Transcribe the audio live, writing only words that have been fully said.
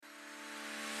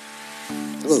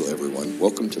Hello, everyone.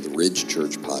 Welcome to the Ridge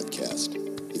Church Podcast.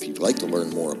 If you'd like to learn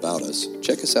more about us,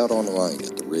 check us out online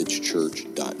at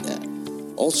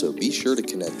theridgechurch.net. Also, be sure to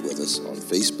connect with us on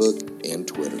Facebook and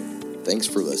Twitter. Thanks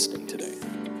for listening today.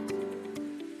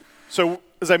 So,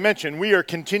 as I mentioned, we are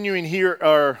continuing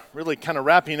here, really kind of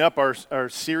wrapping up our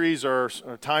series, our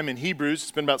time in Hebrews.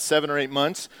 It's been about 7 or 8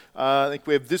 months. I think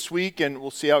we have this week, and we'll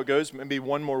see how it goes, maybe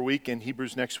one more week in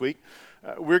Hebrews next week.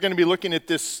 We're going to be looking at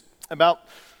this about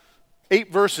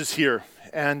 8 verses here,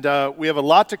 and we have a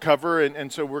lot to cover,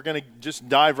 and so we're going to just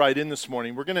dive right in this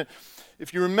morning. We're going to,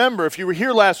 if you remember, if you were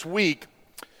here last week,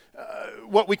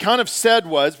 what we kind of said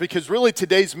was, because really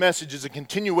today's message is a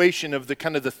continuation of the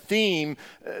kind of the theme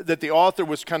that the author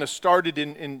was kind of started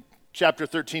in chapter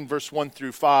 13, verse 1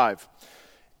 through 5.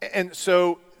 And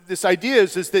so this idea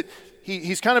is that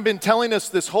he's kind of been telling us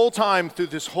this whole time through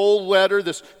this whole letter,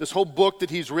 this whole book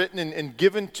that he's written and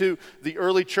given to the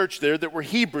early church there that were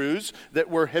Hebrews, that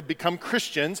had become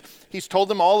Christians. He's told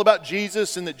them all about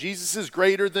Jesus and that Jesus is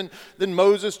greater than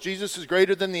Moses. Jesus is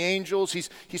greater than the angels.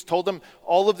 He's told them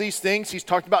all of these things. He's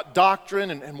talked about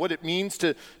doctrine and what it means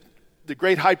to the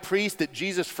great high priest, that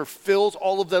Jesus fulfills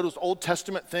all of those Old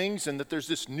Testament things and that there's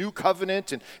this new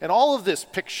covenant and all of this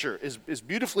picture is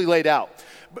beautifully laid out.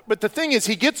 But the thing is,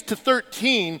 he gets to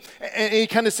 13 and he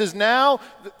kind of says, now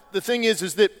the thing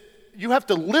is that you have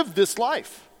to live this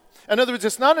life. In other words,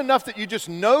 it's not enough that you just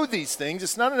know these things.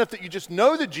 It's not enough that you just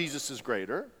know that Jesus is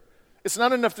greater. It's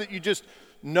not enough that you just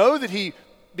know that he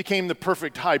became the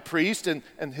perfect high priest and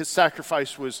his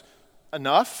sacrifice was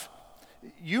enough.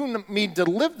 You need to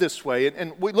live this way.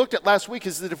 And we looked at last week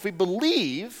is that if we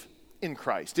believe in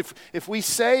Christ, if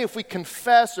we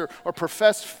confess or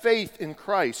profess faith in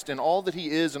Christ and all that he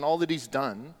is and all that he's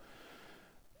done,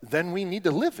 then we need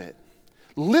to live it.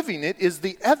 Living it is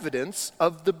the evidence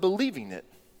of the believing it.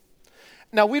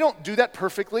 Now, we don't do that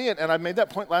perfectly, and I made that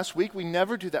point last week. We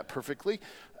never do that perfectly.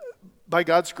 By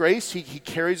God's grace, he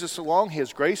carries us along. He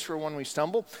has grace for when we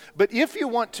stumble. But if you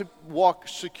want to walk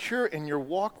secure in your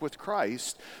walk with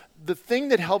Christ, the thing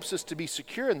that helps us to be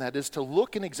secure in that is to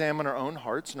look and examine our own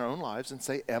hearts and our own lives and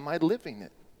say, am I living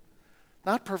it?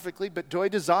 Not perfectly, but do I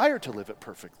desire to live it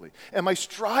perfectly? Am I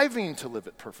striving to live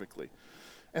it perfectly?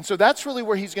 And so that's really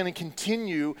where he's going to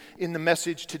continue in the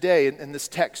message today, in this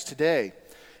text today.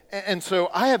 And so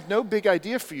I have no big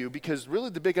idea for you, because really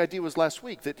the big idea was last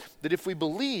week, that if we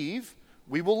believe,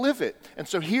 we will live it. And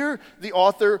so here the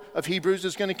author of Hebrews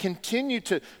is going to continue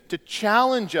to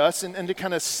challenge us and to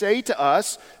kind of say to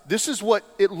us, this is what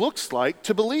it looks like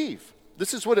to believe.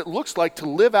 This is what it looks like to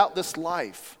live out this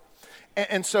life.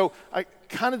 And so I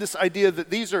kind of this idea that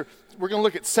we're going to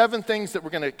look at 7 things that we're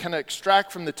going to kind of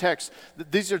extract from the text,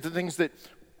 that these are the things that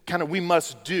kind of we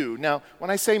must do. Now, when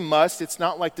I say must, it's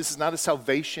not like this is not a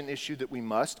salvation issue that we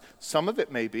must. Some of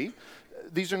it may be.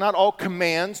 These are not all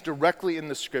commands directly in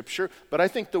the scripture, but I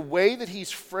think the way that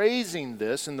he's phrasing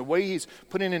this and the way he's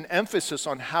putting an emphasis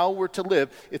on how we're to live,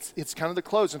 it's kind of the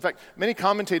close. In fact, many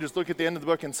commentators look at the end of the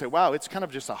book and say, wow, it's kind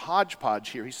of just a hodgepodge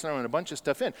here. He's throwing a bunch of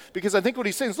stuff in. Because I think what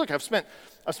he's saying is, look, I've spent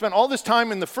all this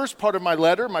time in the first part of my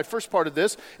letter. My first part of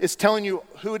this is telling you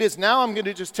who it is. Now I'm going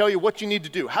to just tell you what you need to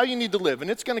do, how you need to live. And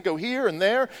it's going to go here and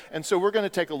there. And so we're going to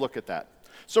take a look at that.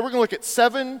 So we're going to look at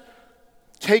 7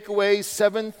 takeaways,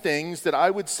 7 things that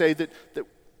I would say that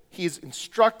he's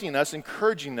instructing us,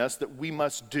 encouraging us that we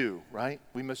must do, right?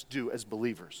 We must do as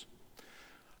believers.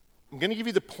 I'm going to give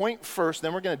you the point first,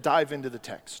 then we're going to dive into the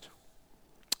text.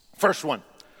 First one,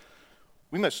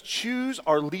 we must choose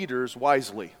our leaders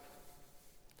wisely.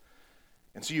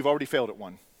 And so you've already failed at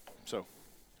one. So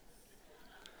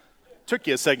took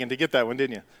you a second to get that one,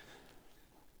 didn't you?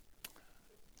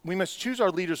 We must choose our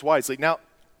leaders wisely. Now,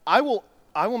 I will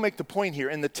make the point here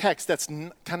in the text that's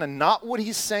kind of not what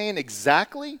he's saying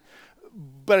exactly,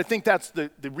 but I think that's the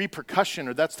repercussion,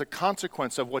 or that's the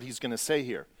consequence of what he's going to say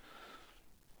here.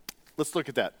 Let's look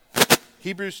at that.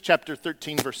 Hebrews chapter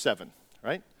 13, verse 7,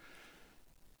 right?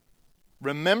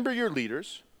 Remember your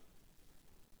leaders,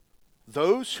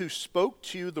 those who spoke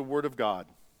to you the word of God.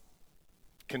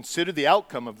 Consider the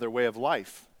outcome of their way of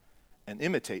life and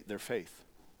imitate their faith.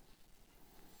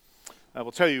 I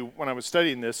will tell you, when I was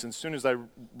studying this, as soon as I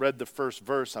read the first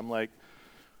verse, I'm like,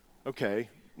 okay,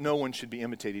 no one should be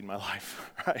imitating my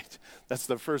life, right? That's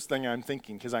the first thing I'm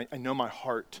thinking, because I know my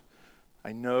heart.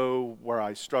 I know where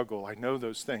I struggle. I know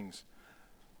those things.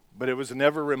 But it was an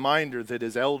ever reminder that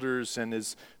as elders and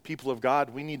as people of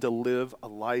God, we need to live a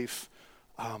life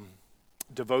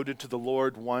devoted to the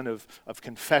Lord, one of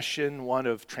confession, one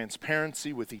of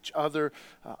transparency with each other,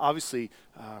 obviously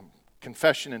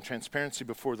confession and transparency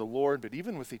before the Lord, but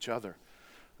even with each other.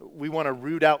 we want to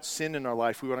root out sin in our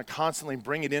life. We want to constantly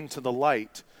bring it into the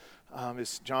light.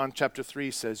 As John chapter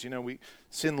 3 says,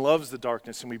 sin loves the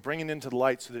darkness, and we bring it into the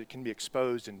light so that it can be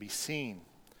exposed and be seen.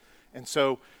 And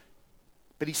so,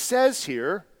 but he says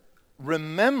here,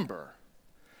 remember.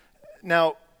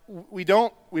 Now, we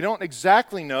don't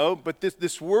exactly know, but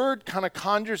this word kind of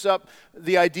conjures up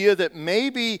the idea that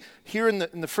maybe here in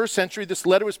the first century, this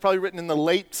letter was probably written in the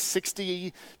late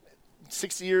 60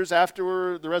 years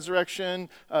after the resurrection,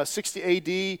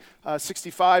 60 AD,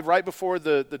 65, right before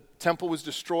the temple was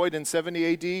destroyed in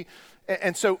 70 AD.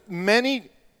 And so many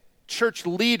church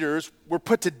leaders were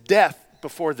put to death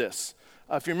before this.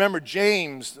 If you remember,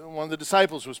 James, one of the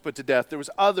disciples, was put to death. There was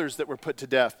others that were put to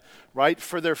death, right,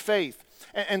 for their faith.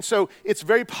 And so it's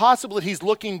very possible that he's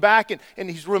looking back and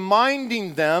he's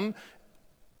reminding them,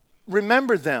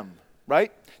 remember them,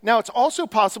 right? Now, it's also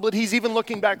possible that he's even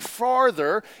looking back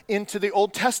farther into the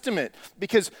Old Testament,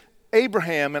 because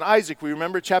Abraham and Isaac, we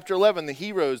remember chapter 11, the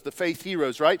heroes, the faith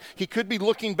heroes, right? He could be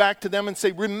looking back to them and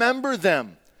say, remember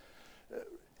them.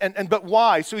 But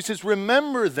why? So he says,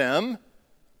 remember them,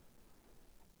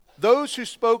 those who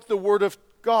spoke the word of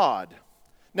God.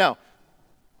 Now,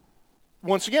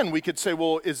 once again, we could say,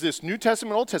 well, is this New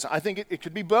Testament, Old Testament? I think it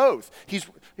could be both.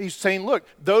 He's saying, look,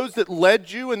 those that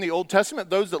led you in the Old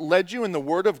Testament, those that led you in the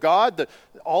Word of God,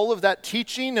 all of that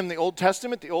teaching in the Old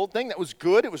Testament, the old thing, that was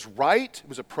good, it was right, it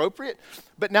was appropriate.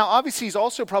 But now, obviously, he's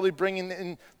also probably bringing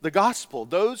in the gospel.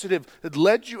 Those that have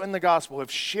led you in the gospel,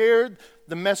 have shared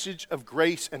the message of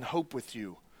grace and hope with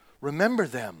you. Remember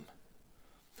them.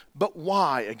 But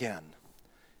why again?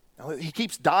 Now, he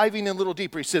keeps diving in a little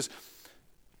deeper. He says,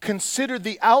 consider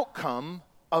the outcome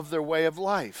of their way of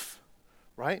life,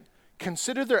 right?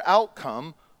 Consider their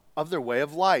outcome of their way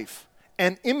of life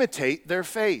and imitate their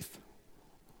faith.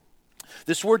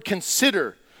 This word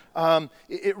consider,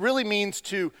 it really means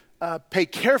to pay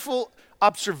careful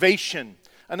observation.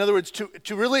 In other words,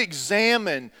 to really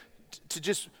examine, to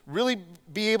just really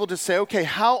be able to say, okay,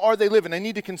 how are they living? I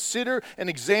need to consider and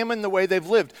examine the way they've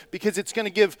lived, because it's going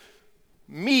to give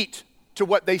meat to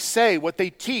what they say, what they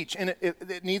teach, and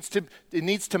it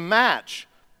needs to match.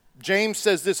 James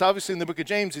says this, obviously, in the book of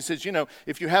James. He says,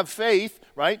 if you have faith,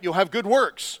 right, you'll have good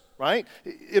works, right?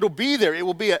 It'll be there. It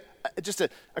will be just a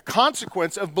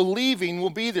consequence of believing will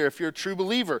be there if you're a true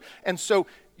believer. And so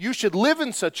you should live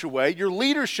in such a way, your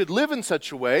leaders should live in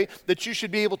such a way that you should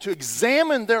be able to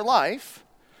examine their life,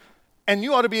 and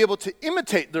you ought to be able to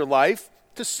imitate their life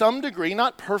to some degree,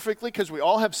 not perfectly, because we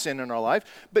all have sin in our life,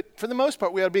 but for the most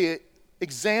part, we ought to be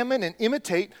examine and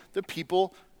imitate the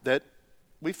people that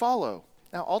we follow.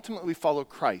 Now, ultimately, we follow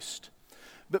Christ.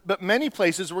 But many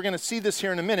places, we're going to see this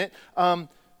here in a minute,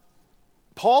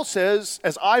 Paul says,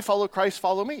 as I follow Christ,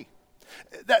 follow me.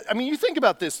 You think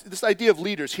about this idea of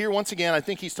leaders. Here, once again, I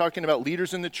think he's talking about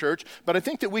leaders in the church, but I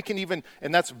think that we can even,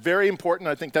 and that's very important,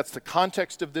 I think that's the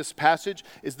context of this passage,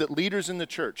 is that leaders in the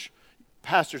church,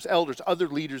 pastors, elders, other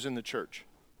leaders in the church.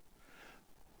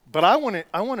 But I want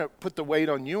to put the weight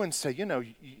on you and say,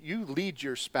 you lead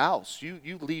your spouse,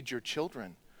 you lead your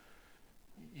children,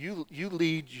 you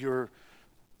lead your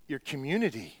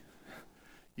community.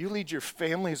 You lead your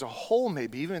family as a whole,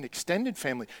 maybe even an extended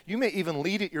family. You may even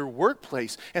lead at your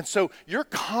workplace. And so your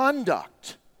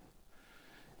conduct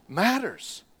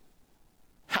matters.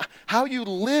 How you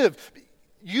live.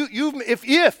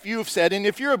 If you've said, and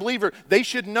if you're a believer, they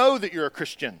should know that you're a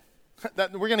Christian.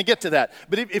 We're going to get to that.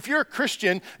 But if you're a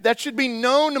Christian, that should be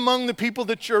known among the people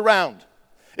that you're around.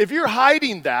 If you're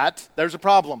hiding that, there's a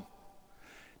problem.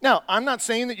 Now, I'm not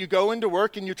saying that you go into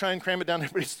work and you try and cram it down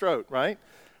everybody's throat, right?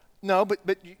 No, but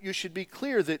you should be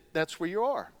clear that that's where you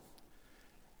are.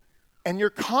 And your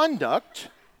conduct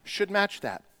should match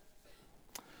that.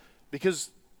 Because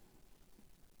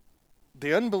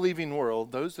the unbelieving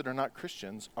world, those that are not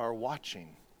Christians, are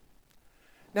watching.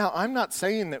 Now, I'm not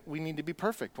saying that we need to be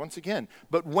perfect, once again.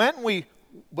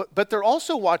 But they're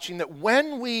also watching that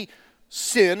when we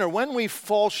sin or when we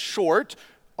fall short,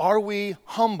 are we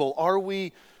humble?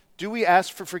 Do we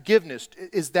ask for forgiveness?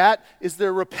 Is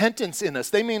there repentance in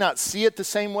us? They may not see it the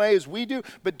same way as we do,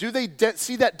 but do they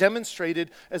see that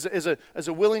demonstrated as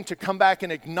a willing to come back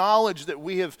and acknowledge that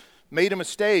we have made a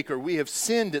mistake or we have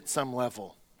sinned at some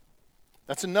level?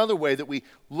 That's another way that we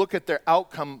look at their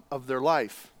outcome of their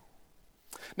life.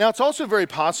 Now, it's also very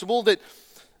possible that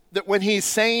when he's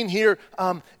saying here,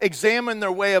 examine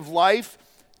their way of life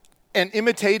and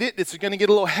imitate it, it's going to get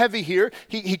a little heavy here.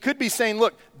 He could be saying,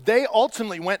 look, they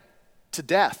ultimately went to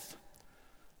death.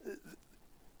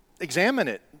 Examine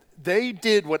it. They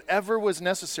did whatever was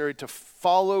necessary to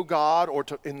follow God, or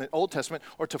in the Old Testament,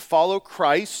 or to follow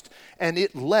Christ, and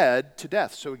it led to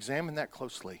death. So examine that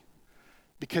closely.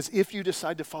 Because if you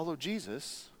decide to follow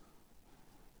Jesus,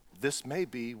 this may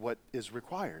be what is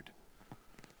required.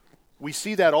 We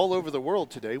see that all over the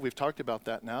world today. We've talked about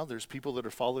that now. There's people that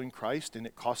are following Christ and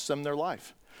it costs them their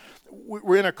life.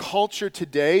 We're in a culture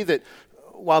today that,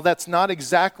 while that's not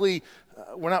exactly,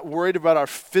 we're not worried about our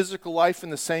physical life in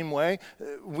the same way,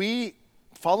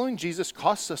 following Jesus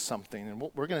costs us something, and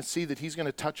we're going to see that he's going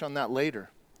to touch on that later.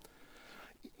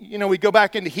 You know, we go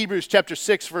back into Hebrews chapter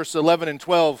 6, verse 11 and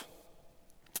 12.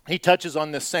 He touches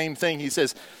on this same thing. He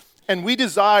says, and we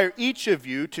desire each of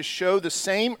you to show the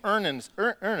same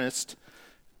earnest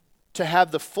to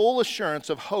have the full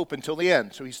assurance of hope until the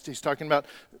end. So he's talking about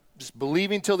just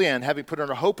believing till the end, having put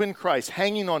our hope in Christ,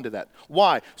 hanging on to that.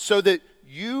 Why? So that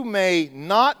you may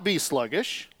not be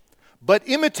sluggish, but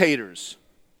imitators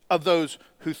of those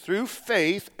who through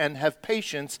faith and have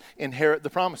patience inherit the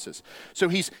promises. So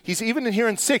he's even in here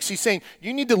in 6, he's saying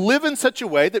you need to live in such a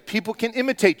way that people can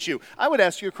imitate you. I would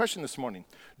ask you a question this morning.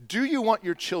 Do you want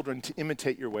your children to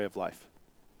imitate your way of life?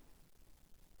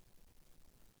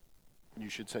 You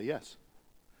should say yes.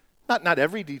 Not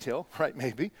every detail, right,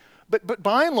 maybe. But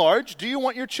by and large, do you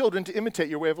want your children to imitate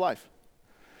your way of life?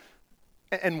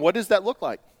 And what does that look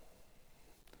like?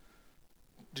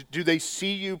 Do they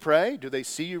see you pray? Do they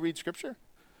see you read Scripture?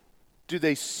 Do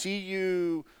they see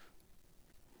you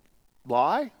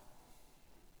lie?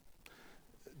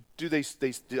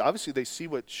 Obviously they see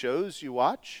what shows you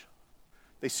watch?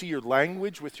 They see your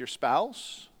language with your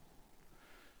spouse?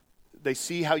 They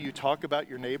see how you talk about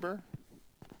your neighbor?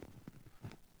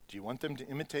 Do you want them to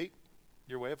imitate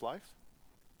your way of life?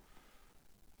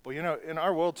 Well, you know, in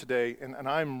our world today, and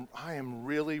I am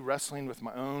really wrestling with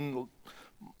my own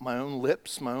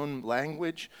lips, my own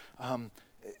language,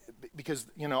 because,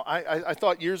 you know, I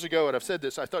thought years ago, and I've said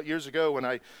this, I thought years ago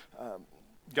when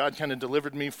God kind of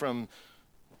delivered me from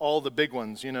all the big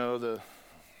ones, you know, the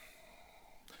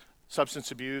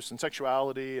substance abuse and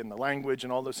sexuality and the language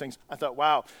and all those things. I thought,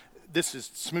 wow, this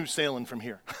is smooth sailing from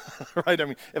here, right? I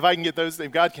mean, if I can get those,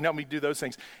 if God can help me do those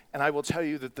things. And I will tell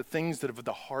you that the things that are of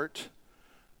the heart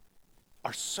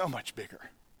are so much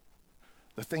bigger.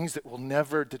 The things that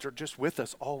that are just with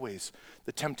us always.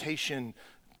 The temptation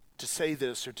to say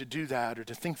this or to do that or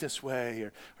to think this way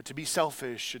or to be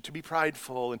selfish or to be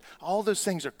prideful, and all those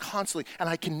things are constantly, and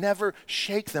I can never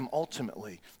shake them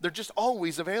ultimately. They're just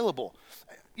always available.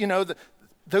 You know,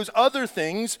 those other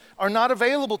things are not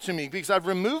available to me because I've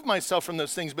removed myself from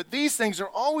those things, but these things are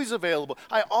always available.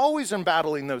 I always am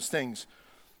battling those things.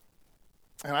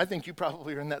 And I think you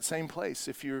probably are in that same place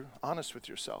if you're honest with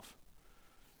yourself.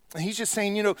 And he's just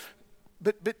saying, you know,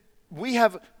 but we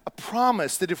have a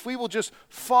promise that if we will just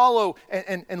follow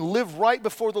and live right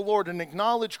before the Lord and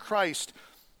acknowledge Christ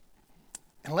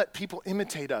and let people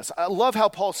imitate us. I love how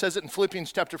Paul says it in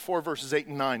Philippians chapter 4, verses 8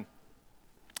 and 9.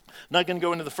 I'm not going to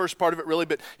go into the first part of it really,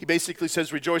 but he basically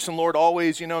says, rejoice in the Lord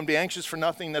always, you know, and be anxious for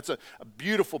nothing. That's a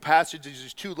beautiful passage. There's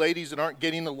these two ladies that aren't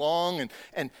getting along,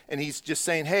 and he's just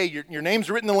saying, hey, your name's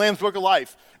written in the Lamb's Book of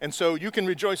Life, and so you can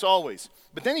rejoice always.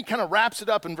 But then he kind of wraps it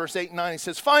up in verse 8 and 9. He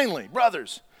says, finally,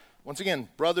 brothers, once again,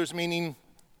 brothers meaning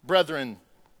brethren,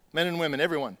 men and women,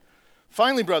 everyone.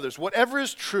 Finally, brothers, whatever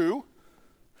is true,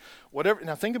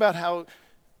 now think about how,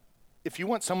 if you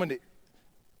want someone to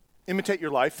imitate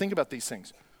your life, think about these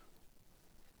things.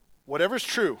 Whatever is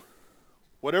true,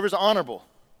 whatever is honorable,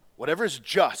 whatever is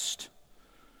just.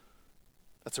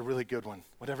 That's a really good one.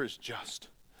 Whatever is just.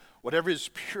 Whatever is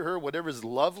pure, whatever is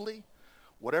lovely,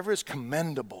 whatever is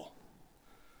commendable.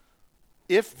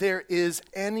 If there is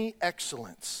any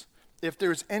excellence, if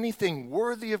there is anything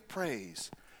worthy of praise,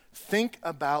 think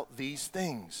about these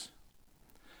things.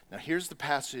 Now here's the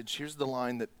passage, here's the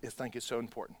line that I think is so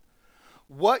important.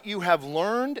 What you have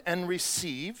learned and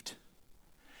received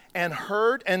and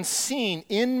heard and seen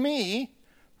in me,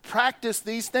 practice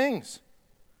these things,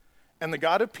 and the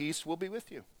God of peace will be with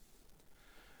you.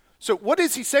 So what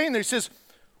is he saying there? He says,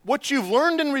 what you've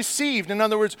learned and received. In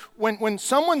other words, when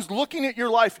someone's looking at your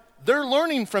life, they're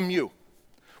learning from you.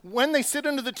 When they sit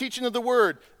under the teaching of the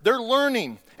word, they're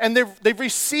learning, and they've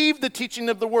received the teaching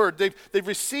of the word. They've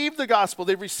received the gospel.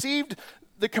 They've received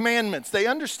the commandments. They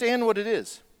understand what it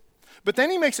is. But then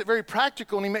he makes it very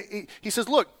practical, and he says,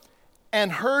 look, and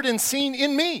heard and seen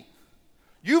in me.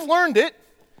 You've learned it.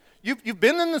 You've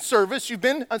been in the service. You've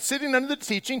been sitting under the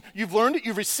teaching. You've learned it.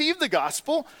 You've received the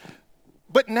gospel.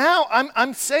 But now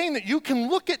I'm saying that you can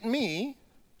look at me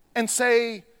and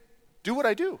say, do what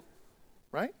I do,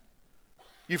 right?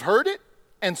 You've heard it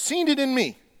and seen it in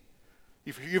me.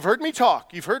 You've heard me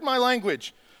talk. You've heard my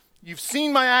language. You've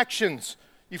seen my actions.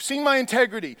 You've seen my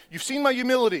integrity. You've seen my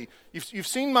humility. You've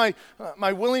seen my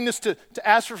willingness to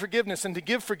ask for forgiveness and to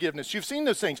give forgiveness. You've seen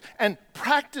those things. And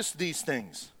practice these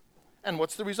things. And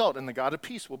what's the result? And the God of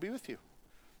peace will be with you.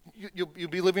 You'll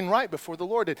be living right before the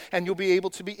Lord, and you'll be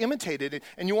able to be imitated,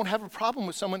 and you won't have a problem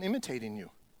with someone imitating you.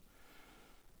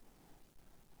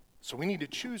 So we need to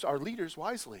choose our leaders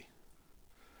wisely.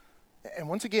 And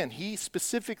once again, he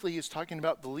specifically is talking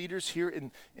about the leaders here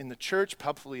in the church,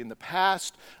 probably in the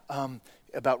past,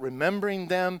 about remembering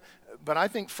them. But I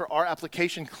think for our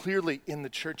application clearly in the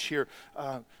church here,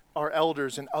 our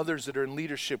elders and others that are in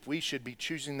leadership, we should be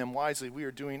choosing them wisely. We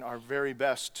are doing our very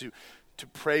best to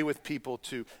pray with people,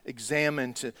 to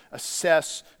examine, to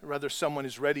assess whether someone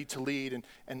is ready to lead.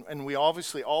 And we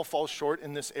obviously all fall short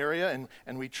in this area,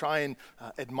 and we try and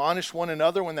admonish one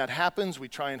another when that happens. We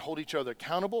try and hold each other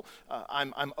accountable.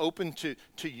 I'm open to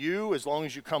you, as long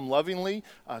as you come lovingly,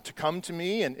 to come to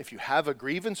me. And if you have a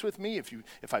grievance with me,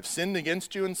 if I've sinned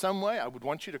against you in some way, I would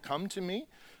want you to come to me.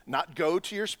 Not go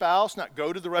to your spouse, not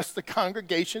go to the rest of the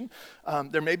congregation.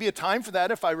 There may be a time for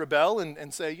that if I rebel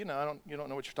and say, you don't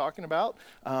know what you're talking about.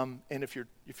 And if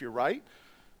you're right.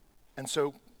 And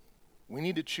so we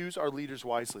need to choose our leaders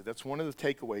wisely. That's one of the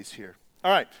takeaways here.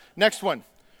 All right, next one.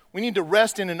 We need to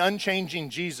rest in an unchanging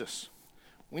Jesus.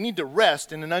 We need to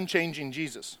rest in an unchanging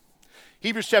Jesus.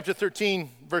 Hebrews chapter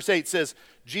 13, verse 8 says,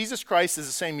 Jesus Christ is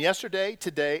the same yesterday,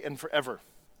 today, and forever.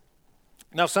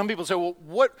 Now, some people say, well,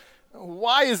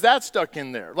 why is that stuck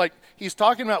in there? Like, he's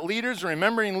talking about leaders and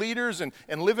remembering leaders and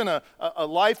living a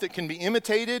life that can be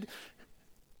imitated.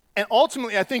 And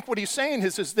ultimately, I think what he's saying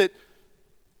is that,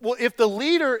 well, if the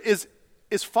leader is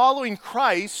following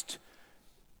Christ,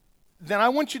 then I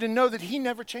want you to know that he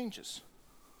never changes.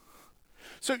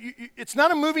 So it's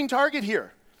not a moving target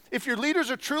here. If your leaders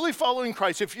are truly following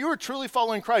Christ, if you are truly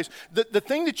following Christ, the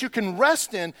thing that you can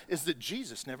rest in is that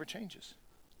Jesus never changes.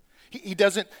 He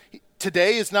doesn't,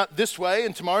 today is not this way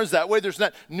and tomorrow is that way. There's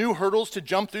not new hurdles to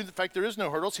jump through. In fact, there is no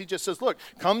hurdles. He just says, look,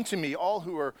 come to me, all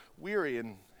who are weary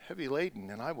and heavy laden,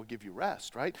 and I will give you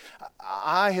rest, right?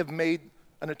 I have made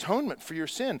an atonement for your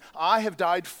sin. I have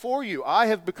died for you. I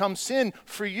have become sin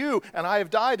for you, and I have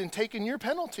died and taken your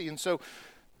penalty. And so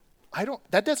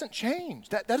that doesn't change.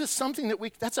 That is something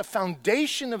that's a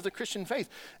foundation of the Christian faith.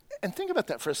 And think about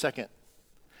that for a second.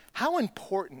 How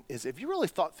important is it, if you really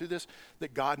thought through this,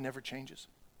 that God never changes?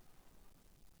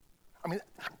 I mean,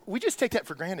 we just take that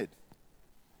for granted.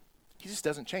 He just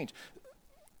doesn't change.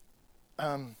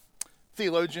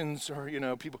 Theologians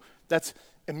or, people, that's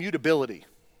immutability.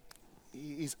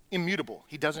 He's immutable.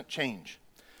 He doesn't change.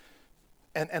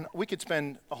 And we could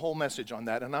spend a whole message on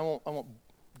that, and I won't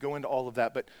go into all of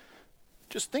that, but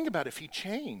just think about if he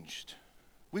changed.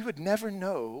 We would never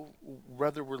know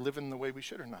whether we're living the way we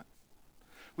should or not.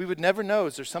 We would never know,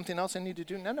 is there something else I need to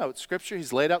do? No, it's Scripture.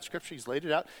 He's laid out Scripture. He's laid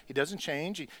it out. He doesn't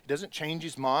change. He doesn't change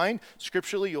his mind.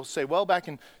 Scripturally, you'll say, well, back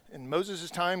in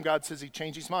Moses' time, God says he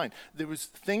changed his mind. There was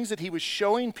things that he was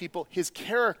showing people, his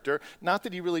character, not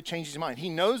that he really changed his mind. He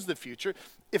knows the future.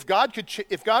 If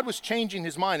God was changing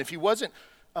his mind, if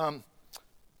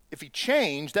he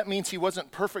changed, that means he wasn't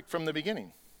perfect from the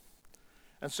beginning.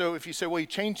 And so if you say, well, he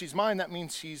changed his mind, that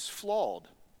means he's flawed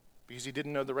because he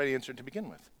didn't know the right answer to begin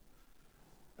with.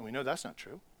 And we know that's not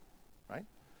true, right?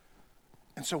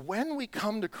 And so when we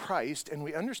come to Christ and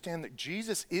we understand that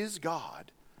Jesus is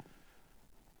God,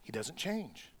 he doesn't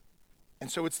change. And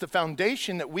so it's the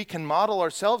foundation that we can model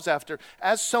ourselves after.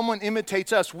 As someone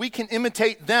imitates us, we can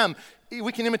imitate them.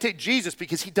 We can imitate Jesus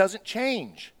because he doesn't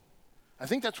change. I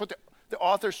think that's what the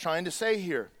author's trying to say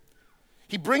here.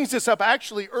 He brings this up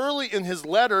actually early in his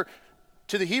letter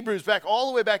to the Hebrews, all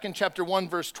the way back in chapter 1,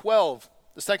 verse 12.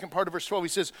 The second part of verse 12, he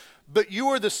says, but you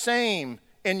are the same,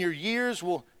 and your years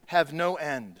will have no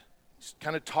end. He's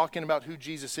kind of talking about who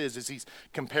Jesus is as he's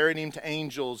comparing him to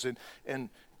angels, and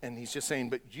he's just saying,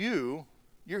 but your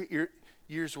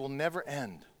years will never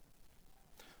end.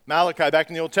 Malachi, back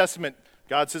in the Old Testament,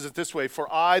 God says it this way,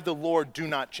 for I, the Lord, do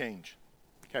not change.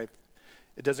 Okay,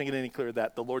 it doesn't get any clearer than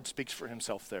that. The Lord speaks for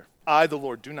himself there. I, the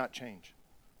Lord, do not change.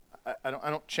 I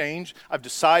don't change. I've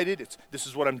decided this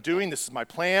is what I'm doing. This is my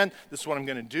plan. This is what I'm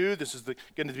going to do. This is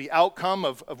going to be the outcome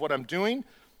of what I'm doing,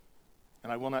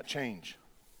 and I will not change.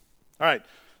 All right,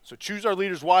 so choose our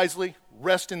leaders wisely.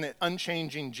 Rest in the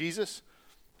unchanging Jesus.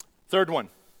 Third one,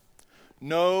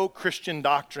 no Christian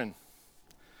doctrine.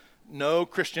 No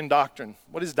Christian doctrine.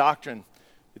 What is doctrine?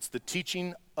 It's the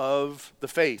teaching of the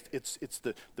faith. It's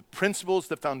the principles,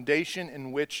 the foundation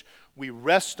in which we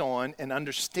rest on and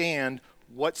understand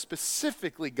what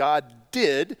specifically God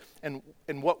did and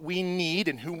what we need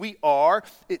and who we are.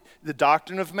 The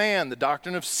doctrine of man, the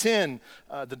doctrine of sin,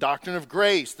 the doctrine of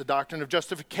grace, the doctrine of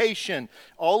justification.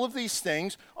 All of these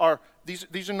things are,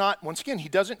 these are not, once again, he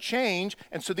doesn't change,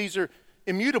 and so these are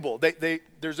immutable.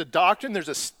 There's a doctrine,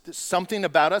 there's something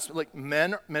about us, like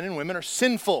men and women are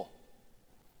sinful.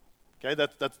 Okay,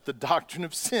 that's the doctrine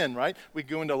of sin, right? We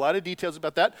go into a lot of details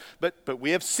about that, but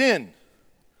we have sin.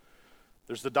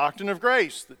 There's the doctrine of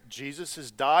grace, that Jesus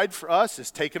has died for us, has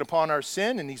taken upon our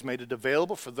sin, and he's made it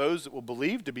available for those that will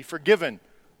believe to be forgiven.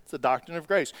 It's the doctrine of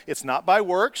grace. It's not by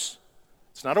works.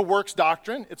 It's not a works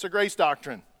doctrine. It's a grace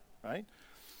doctrine, right?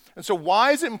 And so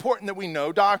why is it important that we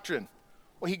know doctrine?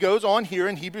 Well, he goes on here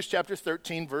in Hebrews chapter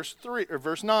 13, verse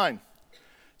 9. It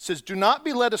says, "Do not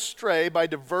be led astray by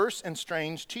diverse and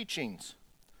strange teachings.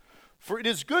 For it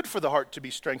is good for the heart to be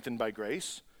strengthened by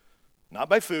grace, not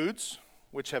by foods,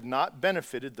 which have not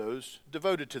benefited those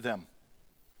devoted to them."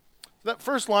 That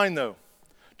first line, though,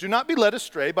 do not be led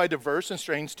astray by diverse and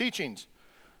strange teachings.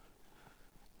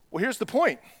 Well, here's the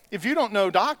point. If you don't know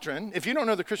doctrine, if you don't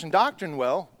know the Christian doctrine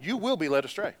well, you will be led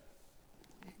astray.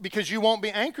 Because you won't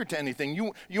be anchored to anything.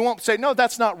 You won't say, no,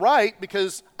 that's not right,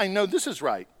 because I know this is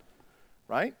right.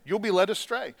 Right? You'll be led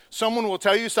astray. Someone will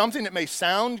tell you something that may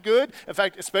sound good, in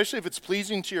fact, especially if it's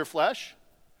pleasing to your flesh,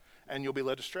 and you'll be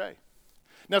led astray.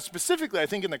 Now, specifically, I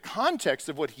think in the context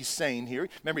of what he's saying here,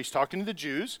 remember, he's talking to the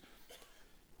Jews.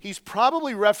 He's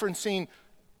probably referencing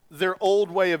their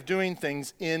old way of doing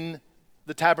things in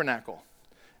the tabernacle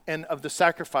and of the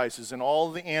sacrifices and all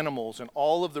of the animals and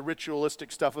all of the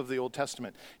ritualistic stuff of the Old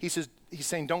Testament. He's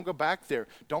saying, don't go back there.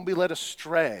 Don't be led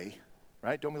astray,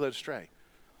 right? Don't be led astray.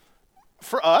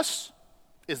 For us,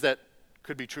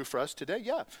 could be true for us today?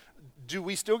 Yeah. Do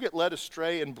we still get led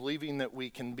astray in believing that we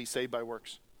can be saved by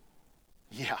works?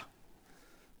 Yeah.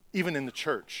 Even in the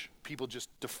church, people just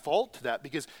default to that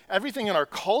because everything in our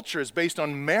culture is based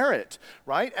on merit,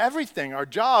 right? Everything, our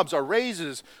jobs, our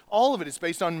raises, all of it is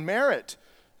based on merit.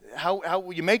 How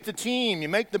you make the team, you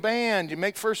make the band, you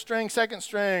make first string, second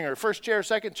string, or first chair,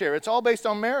 second chair. It's all based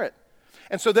on merit.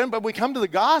 And so then, but we come to the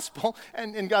gospel,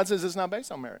 and God says it's not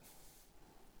based on merit.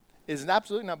 It's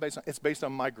absolutely not based on, it's based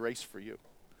on my grace for you,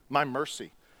 my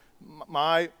mercy,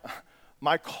 my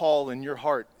call in your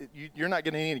heart. You're not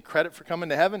getting any credit for coming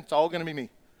to heaven. It's all going to be me,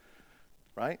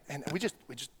 right? And we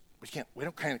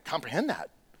don't kind of comprehend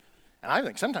that. And I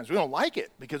think sometimes we don't like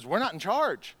it because we're not in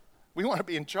charge. We want to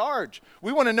be in charge.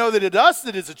 We want to know that it's us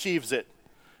that achieves it,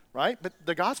 right? But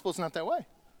the gospel is not that way.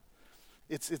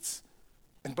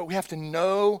 But we have to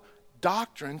know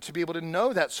doctrine to be able to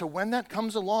know that. So when that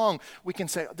comes along, we can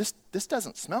say, this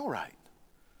doesn't smell right.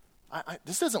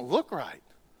 This doesn't look right.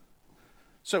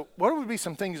 So what would be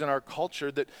some things in our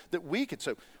culture that we could,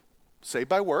 so saved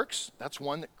by works, that's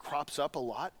one that crops up a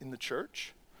lot in the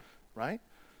church, right?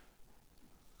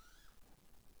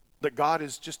 That God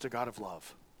is just a God of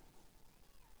love.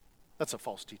 That's a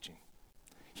false teaching.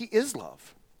 He is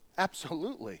love,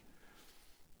 absolutely.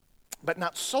 But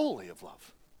not solely of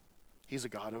love. He's a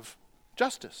God of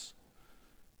justice.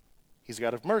 He's a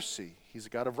God of mercy. He's a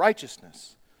God of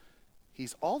righteousness.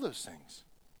 He's all those things.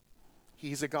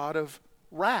 He's a God of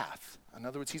wrath. In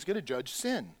other words, he's going to judge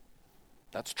sin.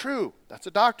 That's true. That's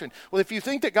a doctrine. Well, if you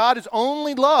think that God is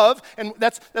only love, and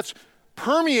that's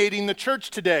permeating the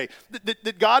church today,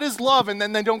 that God is love, and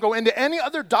then they don't go into any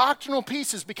other doctrinal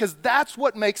pieces because that's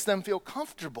what makes them feel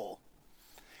comfortable.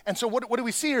 And so what do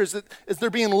we see here is they're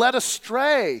being led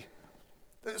astray.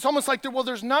 It's almost like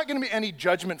there's not going to be any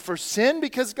judgment for sin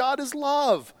because God is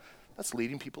love. That's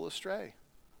leading people astray.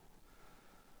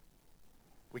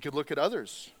 We could look at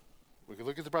others. We could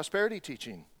look at the prosperity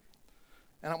teaching.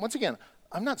 And once again,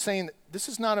 I'm not saying that this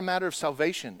is not a matter of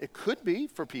salvation. It could be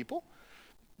for people.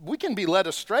 We can be led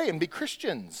astray and be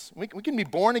Christians. We can be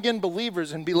born-again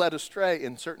believers and be led astray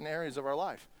in certain areas of our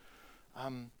life.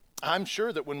 I'm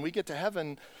sure that when we get to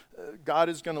heaven, God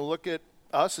is going to look at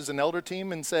us as an elder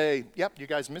team and say, yep, you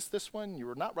guys missed this one. You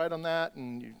were not right on that.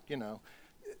 And, you know,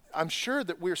 I'm sure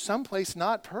that we're someplace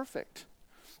not perfect.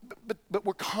 But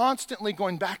we're constantly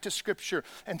going back to Scripture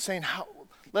and saying,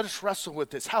 let us wrestle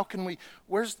with this. How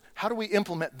do we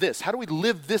implement this? How do we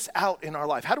live this out in our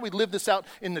life? How do we live this out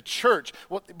in the church?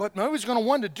 Well, but nobody's going to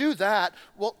want to do that.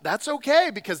 Well, that's okay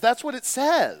because that's what it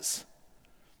says.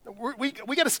 We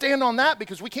got to stand on that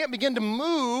because we can't begin to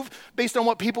move based on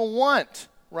what people want,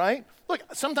 right? Look,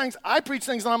 sometimes I preach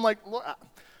things and I'm like, look,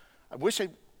 I wish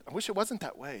it wasn't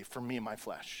that way for me and my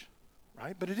flesh,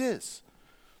 right? But it is.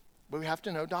 But we have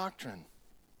to know doctrine.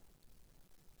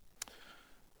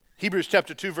 Hebrews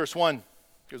chapter 2, verse 1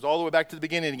 Goes all the way back to the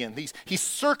beginning again. He's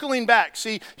circling back.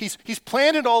 See, he's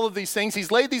planted all of these things.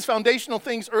 He's laid these foundational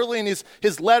things early in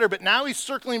his letter, but now he's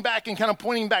circling back and kind of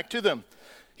pointing back to them.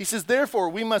 He says, therefore,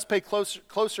 we must pay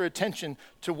closer attention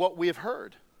to what we have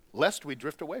heard, lest we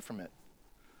drift away from it.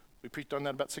 We preached on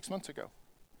that about 6 months ago.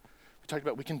 We talked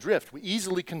about we can drift. We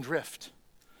easily can drift.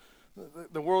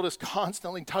 The world is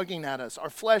constantly tugging at us. Our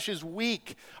flesh is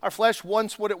weak. Our flesh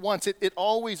wants what it wants. It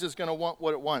always is going to want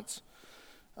what it wants.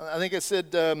 I think I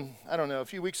said, I don't know, a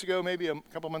few weeks ago, maybe a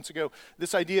couple months ago,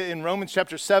 this idea in Romans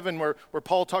chapter 7 where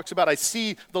Paul talks about, I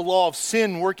see the law of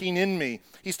sin working in me.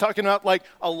 He's talking about like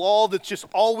a law that's just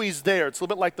always there. It's a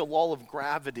little bit like the law of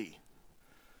gravity,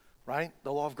 right?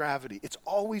 The law of gravity. It's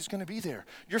always going to be there.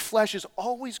 Your flesh is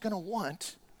always going to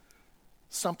want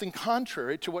something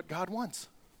contrary to what God wants.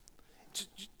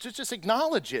 Just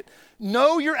acknowledge it.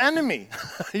 Know your enemy,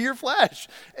 your flesh.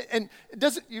 And it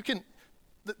doesn't, you can...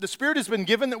 The Spirit has been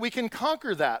given that we can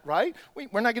conquer that, right?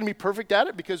 We're not going to be perfect at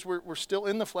it because we're still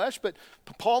in the flesh, but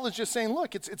Paul is just saying,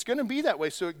 look, it's going to be that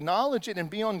way, so acknowledge it and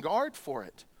be on guard for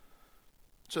it.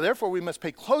 So therefore, we must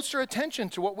pay closer attention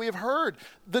to what we have heard,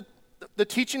 the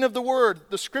teaching of the Word,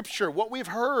 the Scripture, what we've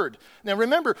heard. Now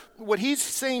remember, what he's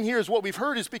saying here is what we've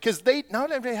heard is because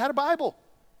not everybody had a Bible.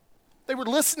 They were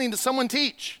listening to someone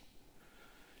teach.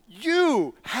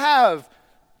 You have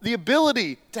the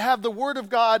ability to have the Word of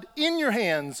God in your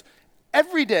hands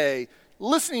every day,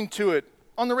 listening to it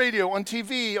on the radio, on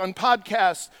TV, on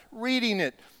podcasts, reading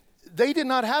it. They did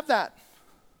not have that.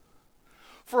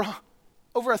 For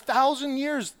over 1,000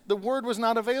 years, the Word was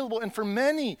not available, and for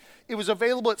many, it was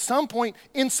available at some point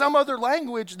in some other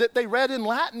language that they read in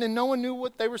Latin, and no one knew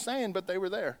what they were saying, but they were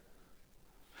there.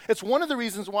 It's one of the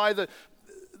reasons why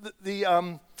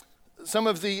some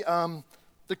of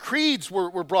the creeds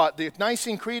were brought, the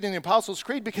Nicene Creed and the Apostles'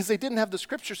 Creed, because they didn't have the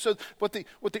Scripture. So what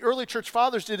the early church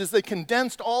fathers did is they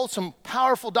condensed some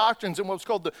powerful doctrines in what was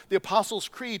called the Apostles'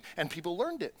 Creed, and people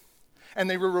learned it. And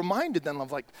they were reminded then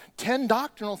of like 10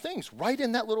 doctrinal things right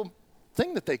in that little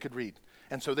thing that they could read.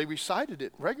 And so they recited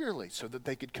it regularly so that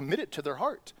they could commit it to their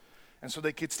heart. And so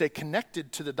they could stay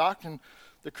connected to the doctrine,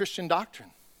 the Christian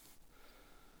doctrine.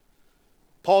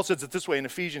 Paul says it this way in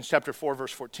Ephesians chapter 4,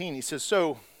 verse 14. He says,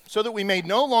 so that we may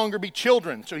no longer be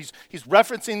children. So he's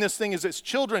referencing this thing as it's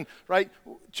children, right?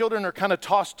 Children are kind of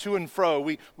tossed to and fro.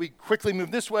 We quickly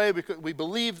move this way because we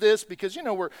believe this because,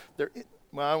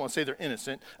 I won't say they're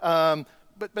innocent,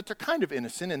 but they're kind of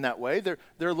innocent in that way. They're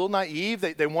a little naive.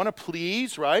 They want to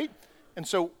please, right? And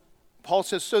so Paul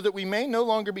says, so that we may no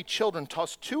longer be children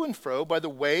tossed to and fro by the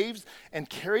waves and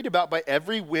carried about by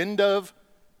every wind of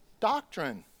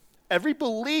doctrine, every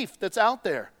belief that's out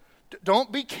there.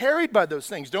 Don't be carried by those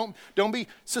things. Don't be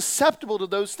susceptible to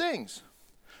those things.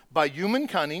 By human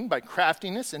cunning, by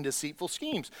craftiness and deceitful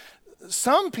schemes.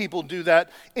 Some people do that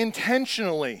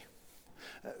intentionally.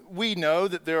 We know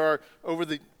that there are, over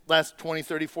the last 20,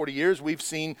 30, 40 years, we've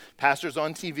seen pastors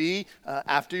on TV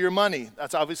after your money.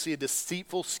 That's obviously a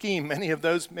deceitful scheme. Many of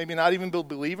those maybe not even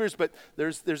believers, but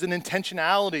there's an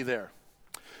intentionality there.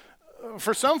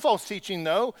 For some false teaching,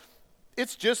 though,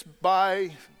 it's just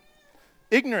by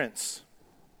ignorance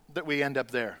that we end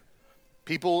up there.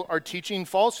 People are teaching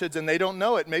falsehoods and they don't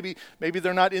know it. Maybe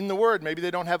they're not in the Word. Maybe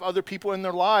they don't have other people in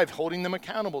their life holding them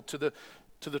accountable to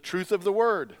the truth of the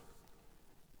Word.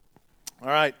 All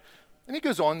right. And he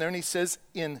goes on there and he says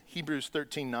in Hebrews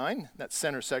 13:9, that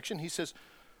center section, he says,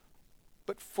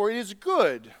 but for it is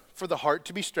good for the heart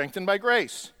to be strengthened by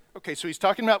grace. Okay, so he's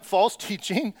talking about false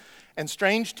teaching and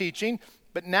strange teaching.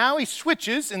 But now he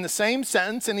switches in the same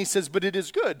sentence and he says, but it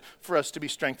is good for us to be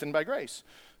strengthened by grace.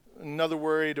 Another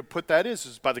way to put that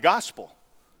is by the gospel.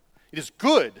 It is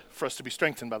good for us to be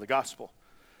strengthened by the gospel.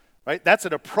 Right? That's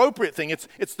an appropriate thing.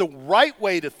 It's the right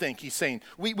way to think, he's saying.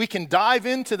 We can dive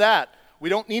into that. We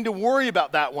don't need to worry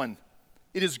about that one.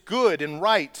 It is good and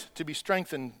right to be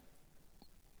strengthened,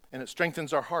 and it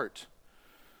strengthens our heart.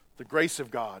 The grace of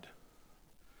God.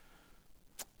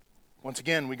 Once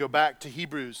again, we go back to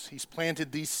Hebrews. He's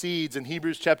planted these seeds in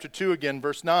Hebrews chapter 2 again,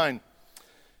 verse 9.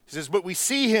 He says, but we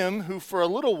see him who for a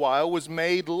little while was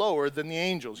made lower than the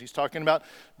angels. He's talking about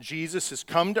Jesus has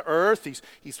come to earth.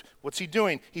 What's he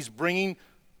doing? He's bringing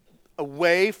a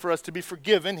way for us to be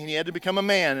forgiven, and he had to become a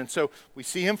man. And so we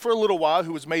see him for a little while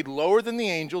who was made lower than the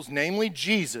angels, namely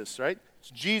Jesus, right?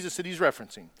 It's Jesus that he's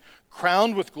referencing.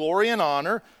 Crowned with glory and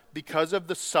honor because of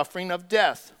the suffering of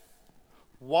death.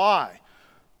 Why?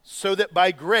 So that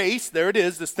by grace, there it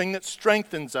is, this thing that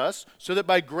strengthens us, so that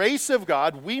by grace of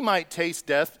God, we might taste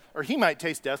death, or he might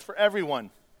taste death for everyone.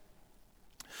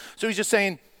 So he's just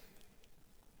saying,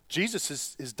 Jesus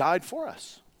has died for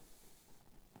us.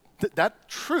 That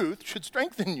truth should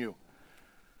strengthen you.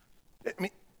 I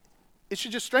mean, it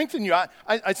should just strengthen you. I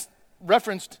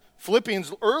referenced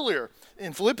Philippians earlier.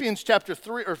 In Philippians chapter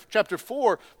 3 or chapter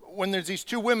 4, when there's these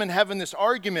two women having this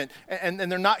argument and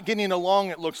they're not getting along,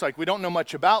 it looks like. We don't know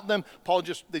much about them. Paul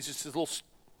there's just this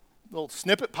little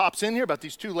snippet pops in here about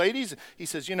these two ladies. He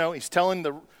says, he's telling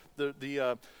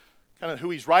the kind of who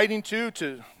he's writing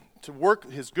to work,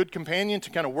 his good companion, to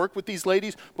kind of work with these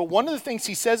ladies. But one of the things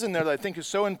he says in there that I think is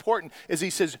so important is he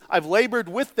says, I've labored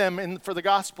with them for the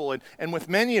gospel and with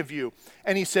many of you.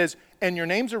 And he says, and your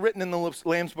names are written in the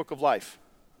Lamb's book of life.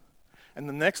 And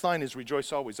the next line is,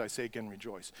 rejoice always. I say again,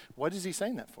 rejoice. What is he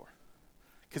saying that for?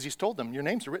 Because he's told them, your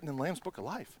names are written in the Lamb's book of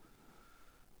life.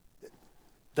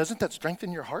 Doesn't that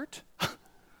strengthen your heart?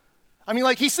 I mean,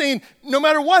 like he's saying, no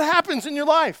matter what happens in your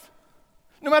life,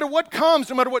 no matter what comes,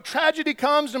 no matter what tragedy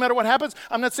comes, no matter what happens,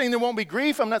 I'm not saying there won't be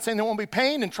grief, I'm not saying there won't be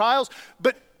pain and trials,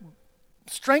 but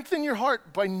strengthen your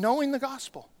heart by knowing the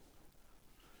gospel.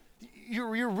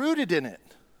 You're rooted in it.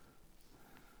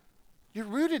 You're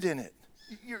rooted in it.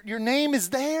 Your name is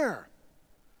there.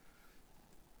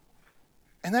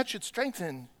 And that should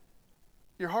strengthen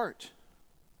your heart.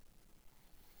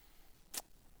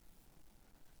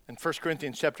 In 1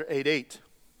 Corinthians chapter 8,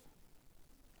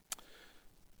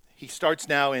 he starts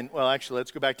now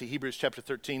let's go back to Hebrews chapter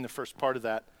 13, the first part of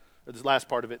that, or the last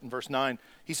part of it in verse 9.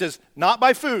 He says, not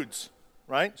by foods,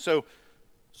 right? So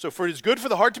for it is good for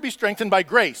the heart to be strengthened by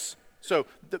grace. So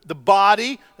the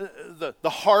body, the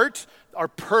heart, our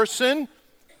person,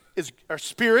 our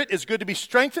spirit is good to be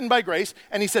strengthened by grace.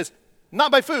 And he says,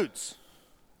 not by foods,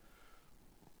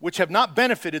 which have not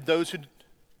benefited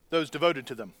those devoted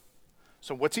to them.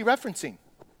 So what's he referencing?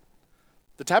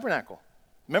 The tabernacle.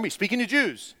 Remember, he's speaking to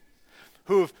Jews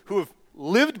who have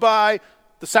lived by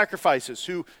the sacrifices,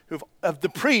 of the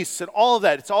priests and all of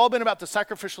that. It's all been about the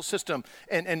sacrificial system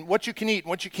and what you can eat and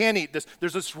what you can't eat.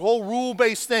 There's this whole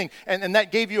rule-based thing, and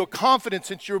that gave you a confidence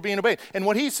since you were being obeyed. And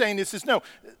what he's saying is no,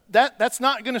 that's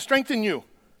not going to strengthen you.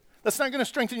 That's not going to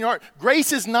strengthen your heart.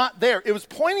 Grace is not there. It was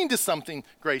pointing to something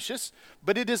gracious,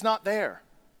 but it is not there.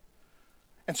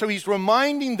 And so he's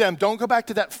reminding them, don't go back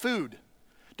to that food.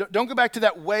 Don't go back to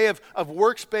that way of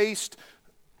works-based,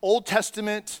 Old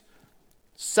Testament,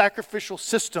 sacrificial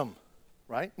system,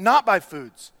 right? Not by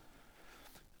foods,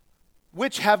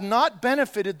 which have not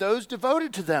benefited those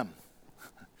devoted to them.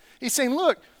 He's saying,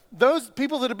 look, those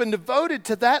people that have been devoted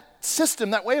to that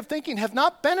system, that way of thinking, have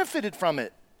not benefited from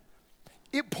it.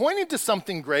 It pointed to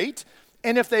something great,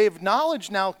 and if they acknowledge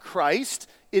now Christ,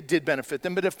 it did benefit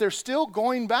them. But if they're still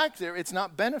going back there, it's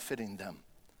not benefiting them.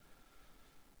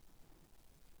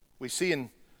 We see in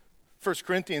 1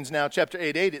 Corinthians now, chapter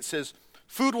 8, it says,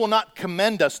 food will not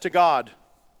commend us to God.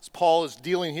 As Paul is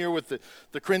dealing here with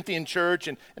the Corinthian church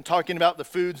and talking about the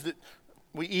foods that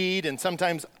we eat and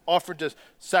sometimes offered to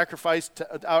sacrifice,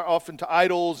 often to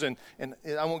idols, and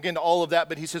I won't get into all of that,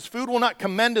 but he says, food will not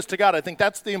commend us to God. I think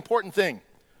that's the important thing.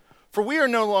 For we are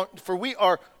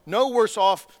no worse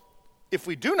off if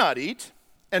we do not eat,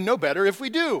 and no better if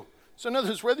we do. So in other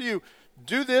words, whether you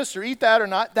do this or eat that or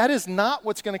not, that is not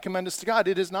what's going to commend us to God.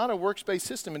 It is not a works-based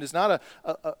system. It is not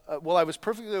I was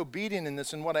perfectly obedient in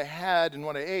this and what I had and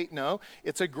what I ate. No,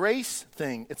 it's a grace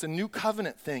thing. It's a new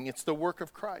covenant thing. It's the work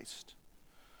of Christ.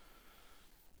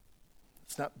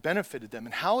 It's not benefited them.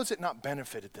 And how has it not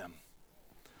benefited them?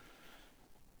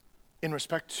 In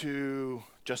respect to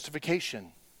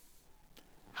justification.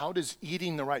 How does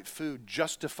eating the right food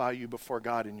justify you before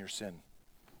God in your sin?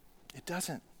 It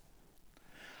doesn't.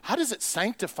 How does it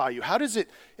sanctify you? How does it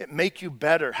make you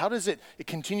better? How does it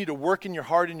continue to work in your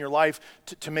heart and your life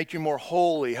to make you more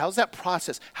holy? How's that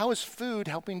process? How is food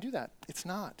helping do that? It's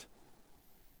not.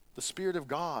 The Spirit of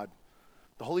God,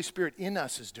 the Holy Spirit in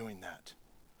us is doing that.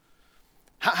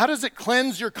 How does it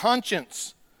cleanse your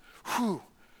conscience? Whew,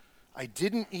 I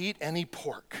didn't eat any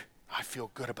pork. I feel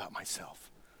good about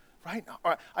myself, right?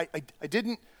 Or I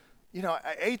didn't,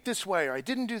 I ate this way, or I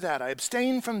didn't do that. I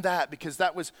abstained from that because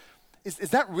that was...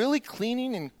 Is that really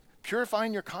cleaning and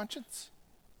purifying your conscience?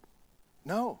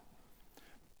 No.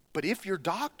 But if your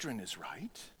doctrine is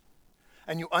right,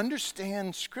 and you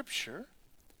understand Scripture,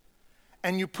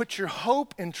 and you put your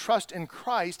hope and trust in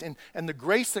Christ and the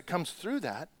grace that comes through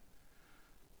that,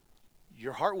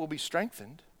 your heart will be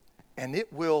strengthened, and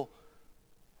it will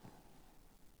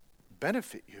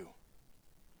benefit you.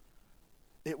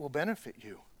 It will benefit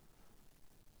you.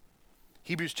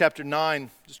 Hebrews chapter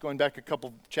 9, just going back a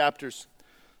couple chapters,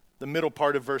 the middle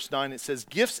part of verse 9, it says,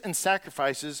 gifts and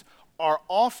sacrifices are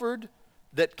offered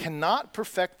that cannot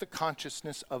perfect the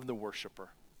consciousness of the worshiper.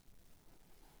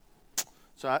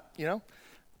 So,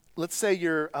 let's say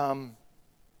you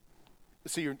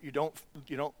don't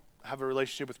have a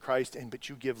relationship with Christ, but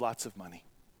you give lots of money.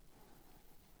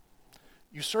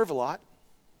 You serve a lot.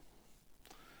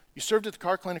 You served at the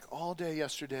car clinic all day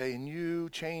yesterday, and you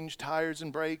changed tires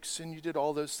and brakes, and you did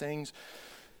all those things.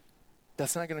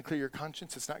 That's not going to clear your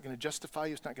conscience. It's not going to justify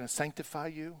you. It's not going to sanctify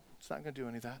you. It's not going to do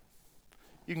any of that.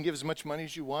 You can give as much money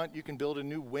as you want. You can build a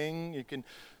new wing. You can,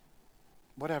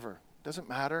 whatever. Doesn't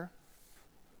matter.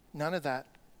 None of that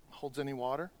holds any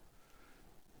water.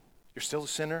 You're still a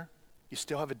sinner. You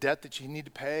still have a debt that you need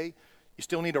to pay. You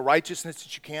still need a righteousness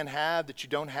that you can't have, that you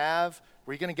don't have.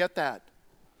 Where are you going to get that?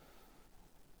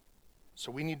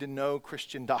 So we need to know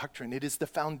Christian doctrine. It is the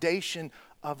foundation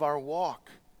of our walk.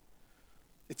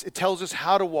 It tells us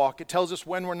how to walk. It tells us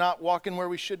when we're not walking where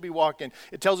we should be walking.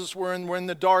 It tells us we're in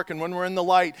the dark and when we're in the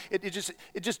light. It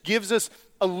just gives us,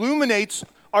 illuminates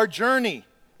our journey.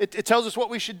 It tells us what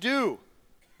we should do,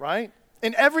 right?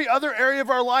 In every other area of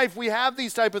our life, we have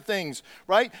these type of things,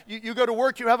 right? You go to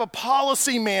work, you have a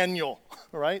policy manual,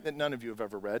 right, that none of you have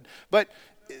ever read. But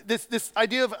this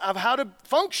idea of how to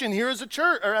function here as a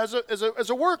church or as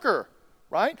a worker,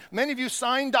 right? Many of you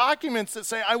sign documents that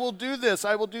say, I will do this,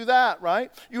 I will do that,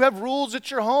 right? You have rules at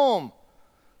your home,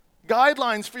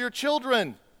 guidelines for your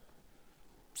children,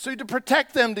 so to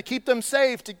protect them, to keep them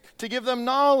safe, to give them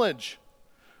knowledge.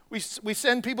 We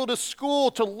send people to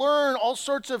school to learn all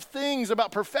sorts of things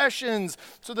about professions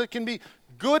so they can be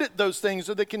good at those things,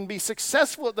 so they can be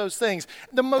successful at those things.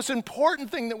 The most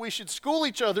important thing that we should school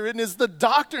each other in is the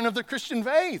doctrine of the Christian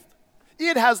faith.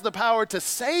 It has the power to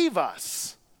save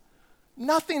us.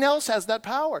 Nothing else has that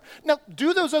power. Now,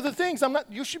 do those other things.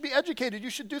 You should be educated. You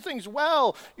should do things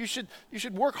well. You should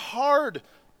work hard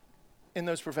in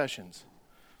those professions,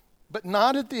 but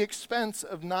not at the expense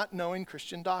of not knowing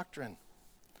Christian doctrine.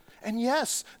 And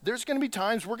yes, there's going to be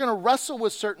times we're going to wrestle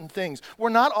with certain things. We're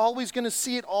not always going to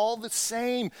see it all the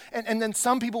same. And then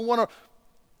some people want to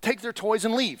take their toys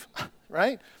and leave,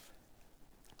 right?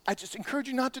 I just encourage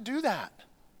you not to do that.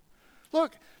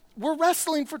 Look, we're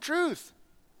wrestling for truth.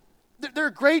 There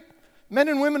are great men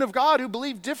and women of God who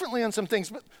believe differently on some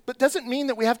things, but doesn't mean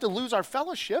that we have to lose our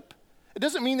fellowship. It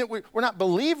doesn't mean that we're not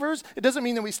believers. It doesn't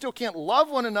mean that we still can't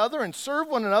love one another and serve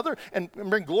one another and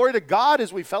bring glory to God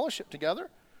as we fellowship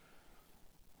together.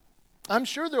 I'm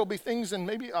sure there will be things, and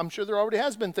I'm sure there already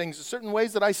has been things, in certain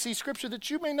ways that I see Scripture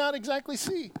that you may not exactly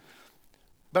see.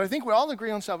 But I think we all agree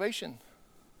on salvation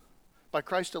by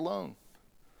Christ alone,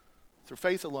 through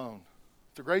faith alone,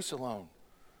 through grace alone,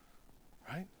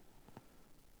 right?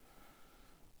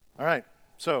 All right,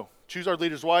 so choose our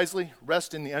leaders wisely,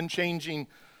 rest in an unchanging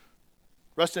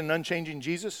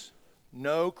Jesus,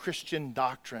 know Christian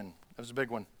doctrine. That was a big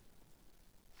one.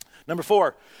 Number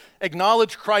 4,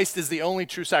 acknowledge Christ is the only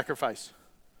true sacrifice,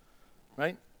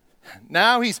 right?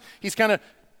 Now he's kind of,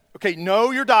 okay,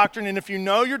 know your doctrine, and if you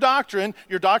know your doctrine's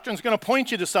going to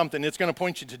point you to something. It's going to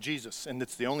point you to Jesus, and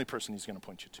it's the only person he's going to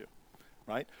point you to,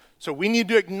 right? So we need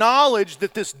to acknowledge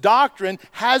that this doctrine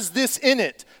has this in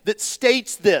it that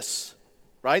states this,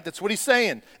 right? That's what he's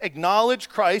saying. Acknowledge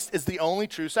Christ is the only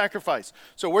true sacrifice.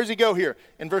 So where does he go here?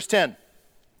 In verse 10. It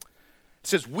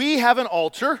says, we have an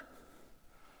altar.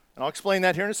 And I'll explain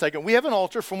that here in a second. We have an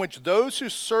altar from which those who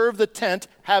serve the tent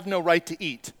have no right to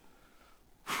eat.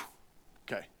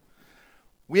 Okay.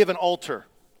 We have an altar.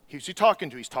 Who's he talking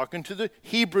to? He's talking to the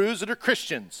Hebrews that are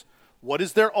Christians. What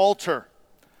is their altar?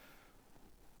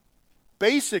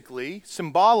 Basically,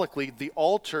 symbolically, the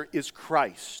altar is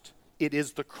Christ. It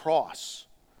is the cross.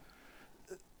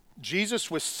 Jesus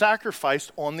was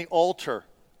sacrificed on the altar,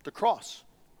 the cross,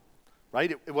 right?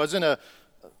 It wasn't a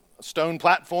stone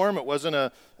platform. It wasn't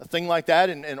a thing like that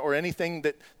or anything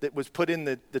that was put in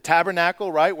the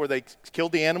tabernacle, right, where they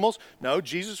killed the animals. No,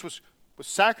 Jesus was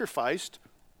sacrificed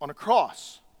on a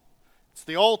cross. It's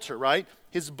the altar, right?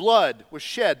 His blood was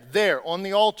shed there on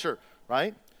the altar,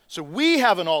 right? So we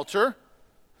have an altar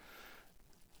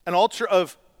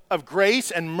of grace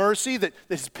and mercy that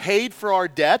has paid for our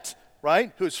debt,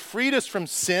 right? Who has freed us from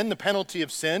sin, the penalty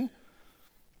of sin.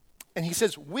 And he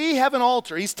says, we have an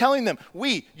altar. He's telling them,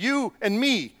 we, you and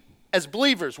me, as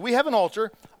believers, we have an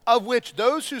altar of which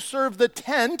those who serve the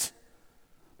tent,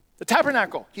 the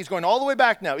tabernacle, he's going all the way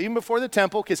back now, even before the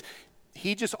temple, because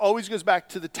he just always goes back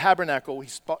to the tabernacle.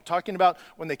 He's talking about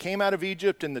when they came out of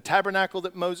Egypt and the tabernacle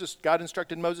that God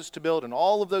instructed Moses to build and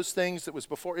all of those things that was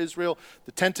before Israel,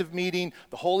 the tent of meeting,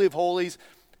 the Holy of Holies.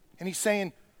 And he's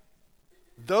saying,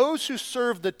 those who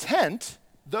serve the tent,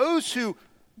 those who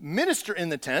minister in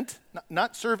the tent,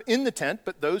 not serve in the tent,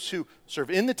 but those who serve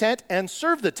in the tent and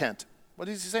serve the tent. What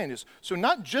is he saying? So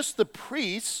not just the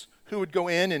priests who would go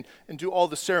in and do all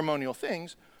the ceremonial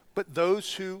things, but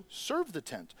those who serve the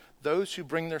tent, those who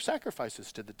bring their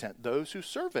sacrifices to the tent, those who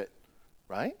serve it,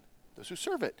 right? Those who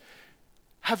serve it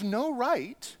have no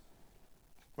right,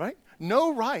 right?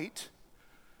 No right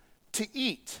to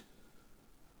eat.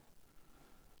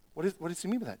 What does he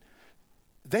mean by that?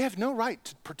 They have no right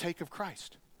to partake of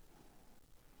Christ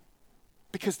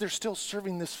because they're still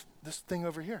serving this thing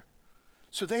over here.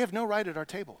 So they have no right at our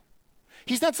table.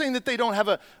 He's not saying that they don't have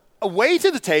a way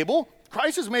to the table.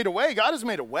 Christ has made a way. God has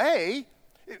made a way.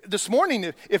 This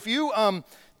morning, if you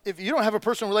don't have a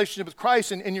personal relationship with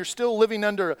Christ and you're still living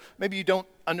under, maybe you don't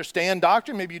understand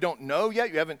doctrine, maybe you don't know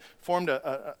yet, you haven't formed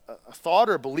a thought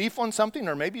or a belief on something,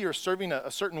 or maybe you're serving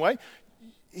a certain way,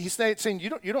 he's saying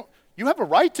you have a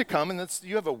right to come, and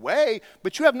you have a way,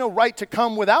 but you have no right to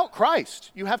come without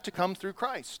Christ. You have to come through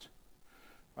Christ.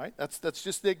 Right? That's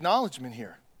just the acknowledgement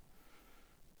here.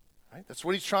 Right? That's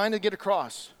what he's trying to get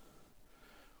across.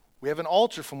 We have an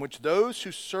altar from which those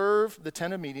who serve the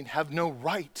tent of meeting have no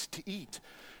right to eat.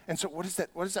 And so what does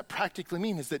that practically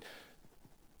mean? Is that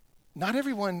not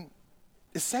everyone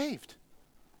is saved.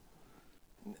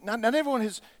 Not everyone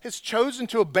has chosen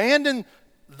to abandon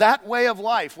that way of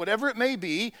life, whatever it may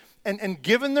be, and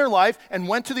given their life and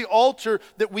went to the altar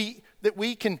that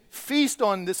we can feast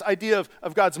on this idea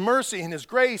of God's mercy and his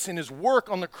grace and his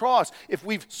work on the cross. If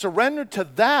we've surrendered to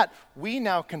that, we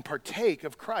now can partake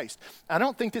of Christ. I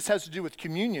don't think this has to do with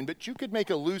communion, but you could make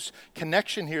a loose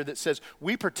connection here that says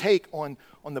we partake on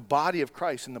the body of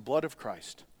Christ and the blood of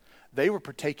Christ. They were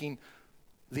partaking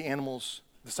the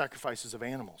sacrifices of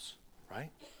animals, right?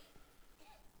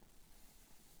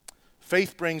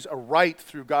 Faith brings a right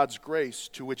through God's grace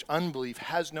to which unbelief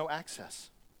has no access.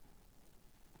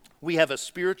 We have a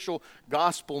spiritual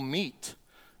gospel meat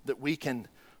that we can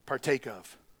partake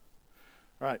of.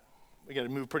 All right, we got to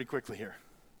move pretty quickly here.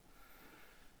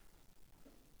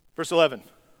 Verse 11.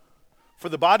 For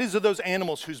the bodies of those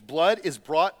animals whose blood is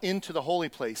brought into the holy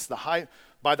place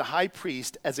by the high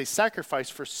priest as a sacrifice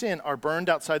for sin are burned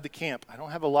outside the camp. I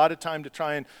don't have a lot of time to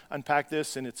try and unpack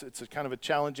this, and it's a kind of a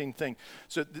challenging thing.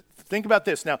 So think about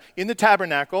this. Now, in the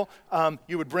tabernacle,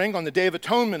 you would bring on the Day of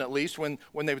Atonement at least, when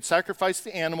they would sacrifice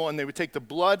the animal, and they would take the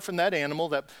blood from that animal,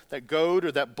 that goat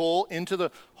or that bull, into the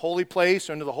holy place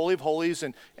or into the Holy of Holies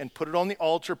and put it on the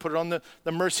altar, put it on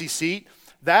the mercy seat.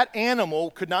 That animal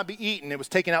could not be eaten. It was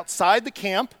taken outside the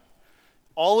camp,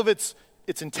 all of its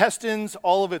intestines,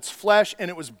 all of its flesh, and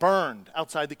it was burned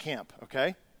outside the camp,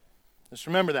 okay? Just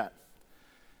remember that.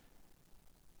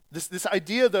 This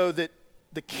idea, though, that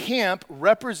the camp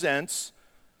represents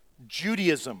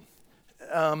Judaism.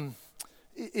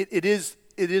 It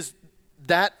is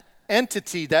that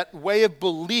entity, that way of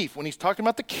belief. When he's talking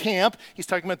about the camp, he's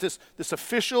talking about this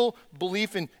official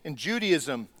belief in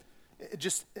Judaism.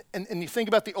 And you think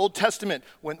about the Old Testament,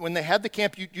 when they had the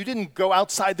camp, you didn't go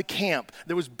outside the camp.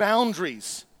 There was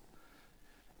boundaries.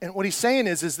 And what he's saying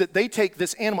is that they take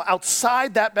this animal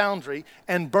outside that boundary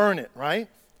and burn it, right?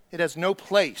 It has no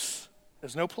place.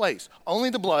 There's no place. Only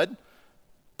the blood,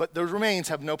 but those remains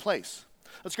have no place.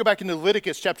 Let's go back into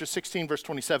Leviticus chapter 16, verse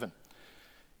 27.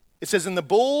 It says, in the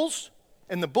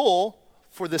bull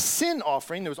for the sin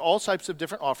offering, there was all types of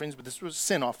different offerings, but this was a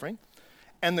sin offering,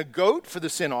 and the goat for the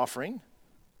sin offering,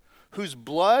 whose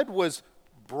blood was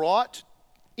brought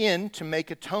in to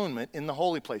make atonement in the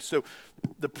holy place. So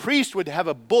the priest would have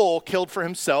a bull killed for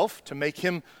himself to make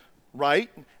him right,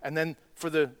 and then for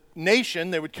the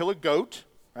nation, they would kill a goat,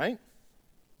 right?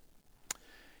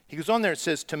 He goes on there, it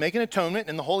says, to make an atonement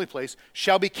in the holy place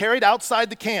shall be carried outside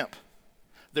the camp.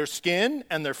 Their skin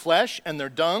and their flesh and their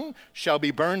dung shall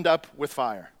be burned up with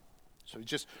fire. So he's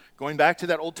just going back to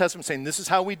that Old Testament saying, this is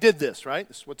how we did this, right?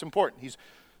 This is what's important.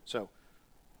 So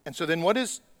then what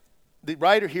does the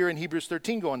writer here in Hebrews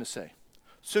 13 go on to say?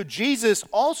 So Jesus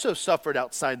also suffered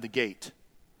outside the gate.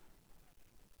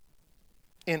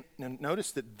 And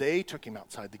notice that they took him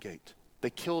outside the gate. They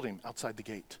killed him outside the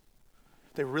gate.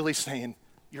 They're really saying,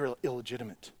 you're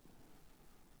illegitimate.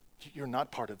 You're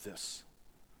not part of this.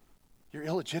 You're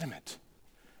illegitimate.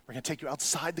 We're going to take you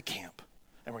outside the camp,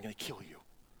 and we're going to kill you.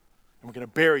 And we're going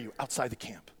to bury you outside the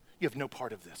camp. You have no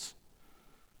part of this.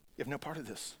 You have no part of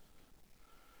this.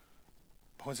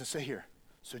 But what does it say here?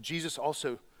 So Jesus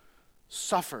also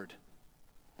suffered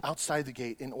outside the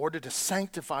gate in order to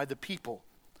sanctify the people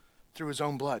through his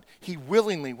own blood. He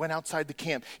willingly went outside the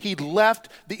camp. He left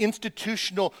the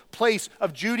institutional place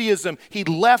of Judaism. He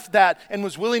left that and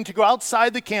was willing to go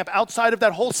outside the camp, outside of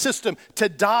that whole system, to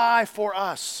die for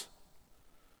us.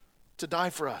 To die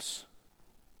for us.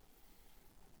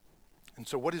 And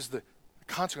so what is the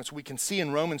consequence? We can see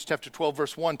in Romans chapter 12,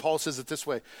 verse 1, Paul says it this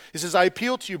way. He says, I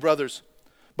appeal to you, brothers,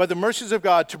 by the mercies of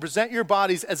God, to present your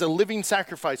bodies as a living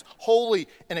sacrifice, holy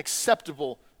and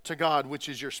acceptable to God, which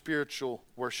is your spiritual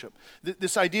worship.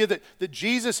 This idea that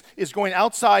Jesus is going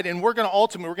outside, and we're going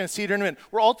to see it here in a minute,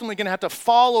 we're ultimately going to have to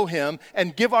follow him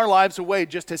and give our lives away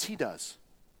just as he does.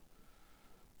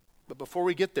 But before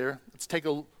we get there, let's take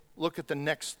a look at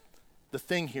the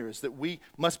thing here is that we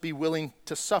must be willing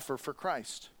to suffer for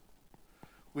Christ.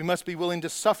 We must be willing to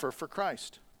suffer for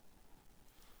Christ.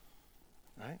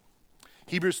 Right?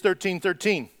 Hebrews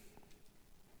 13:13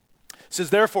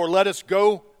 says, therefore, let us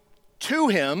go to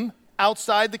him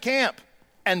outside the camp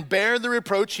and bear the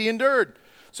reproach he endured.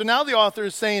 So now the author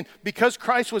is saying, because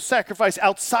Christ was sacrificed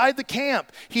outside the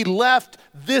camp, he left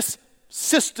this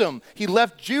system. He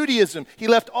left Judaism. He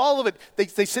left all of it.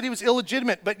 They said he was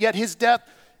illegitimate, but yet his death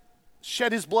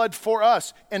shed his blood for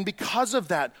us. And because of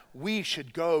that, we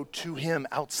should go to him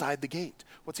outside the gate.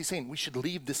 What's he saying? We should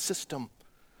leave this system.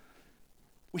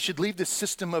 We should leave this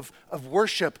system of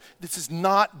worship. This is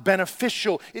not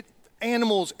beneficial.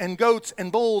 Animals and goats and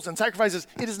bulls and sacrifices,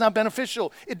 it is not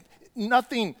beneficial.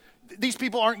 Nothing. These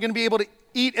people aren't going to be able to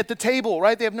eat at the table,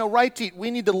 right? They have no right to eat.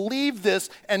 We need to leave this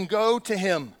and go to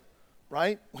him,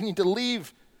 right? We need to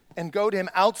leave and go to him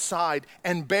outside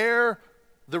and bear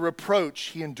the reproach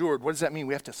he endured. What does that mean?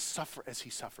 We have to suffer as he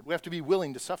suffered. We have to be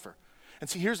willing to suffer. And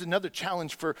see, here's another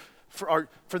challenge for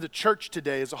the church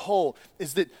today as a whole,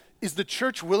 is the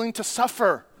church willing to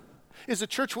suffer? Is the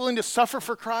church willing to suffer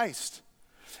for Christ?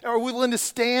 Are we willing to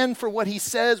stand for what he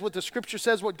says, what the scripture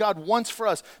says, what God wants for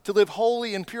us, to live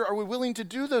holy and pure? Are we willing to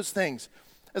do those things?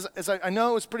 As I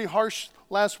know it was pretty harsh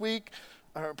last week,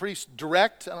 pretty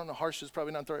direct. I don't know, harsh is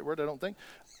probably not the right word, I don't think.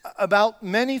 About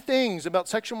many things, about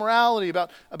sexual morality,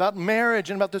 about marriage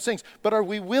and about those things. But are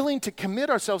we willing to commit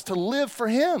ourselves to live for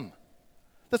him?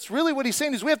 That's really what he's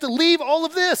saying, is we have to leave all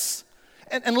of this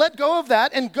and let go of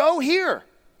that and go here.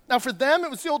 Now for them, it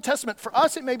was the Old Testament. For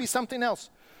us, it may be something else.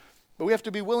 But we have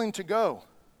to be willing to go,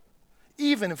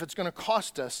 even if it's going to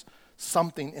cost us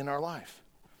something in our life.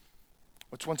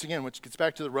 Which gets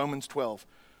back to the Romans 12,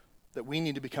 that we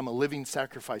need to become a living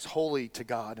sacrifice, holy to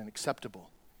God and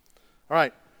acceptable. All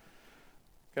right,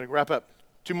 got to wrap up.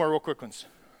 Two more real quick ones.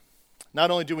 Not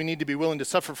only do we need to be willing to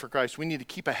suffer for Christ, we need to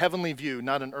keep a heavenly view,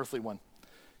 not an earthly one.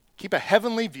 Keep a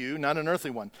heavenly view, not an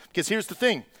earthly one. Because here's the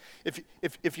thing.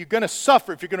 If you're going to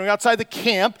suffer, if you're going to go outside the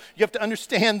camp, you have to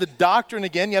understand the doctrine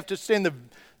again. You have to understand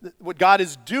what God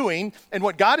is doing. And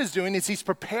what God is doing is he's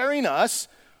preparing us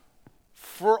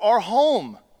for our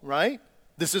home, right?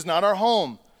 This is not our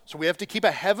home. So we have to keep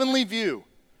a heavenly view,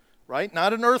 right?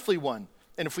 Not an earthly one.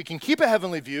 And if we can keep a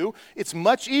heavenly view, it's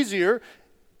much easier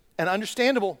and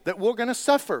understandable that we're going to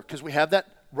suffer because we have that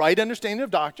right understanding of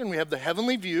doctrine. We have the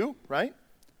heavenly view, right?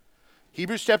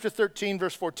 Hebrews chapter 13,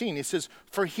 verse 14, he says,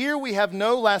 for here we have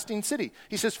no lasting city.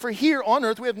 He says, for here on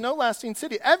earth we have no lasting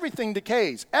city. Everything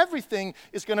decays. Everything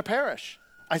is going to perish.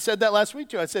 I said that last week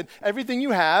too. I said, everything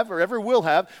you have or ever will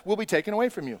have will be taken away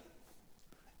from you.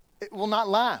 It will not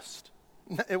last.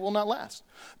 It will not last.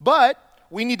 But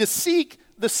we need to seek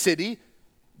the city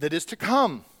that is to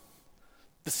come.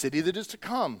 The city that is to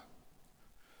come.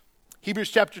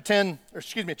 Hebrews chapter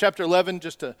 11,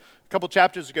 just a couple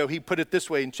chapters ago, he put it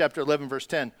this way in chapter 11, verse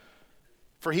 10.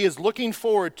 For he is looking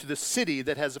forward to the city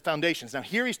that has the foundations. Now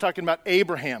here he's talking about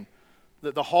Abraham,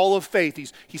 the hall of faith.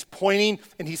 He's pointing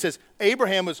and he says,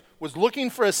 Abraham was looking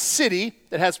for a city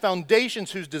that has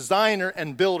foundations whose designer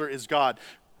and builder is God.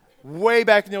 Way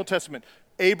back in the Old Testament,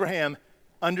 Abraham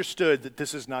understood that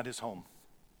this is not his home.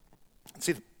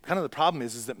 See, kind of the problem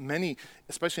is that many,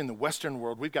 especially in the Western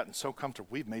world, we've gotten so comfortable,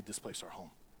 we've made this place our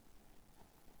home.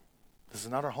 This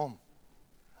is not our home.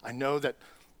 I know that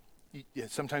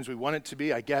sometimes we want it to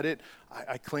be. I get it.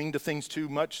 I cling to things too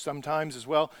much sometimes as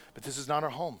well, but this is not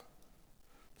our home.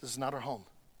 This is not our home.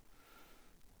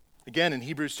 Again, in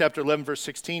Hebrews chapter 11, verse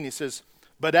 16, he says,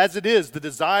 but as it is, they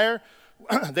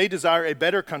desire a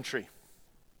better country,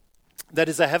 that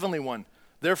is a heavenly one.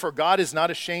 Therefore, God is not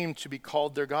ashamed to be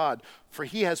called their God, for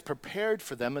he has prepared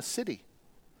for them a city.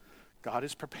 God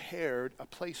has prepared a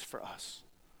place for us,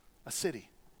 a city.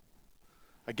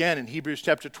 Again, in Hebrews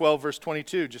chapter 12, verse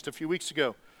 22, just a few weeks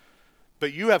ago,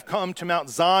 but you have come to Mount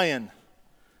Zion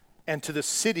and to the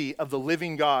city of the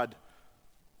living God,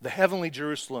 the heavenly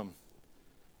Jerusalem,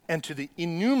 and to the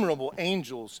innumerable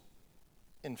angels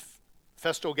in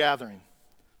festal gathering.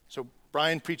 So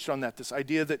Brian preached on that, this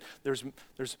idea that there's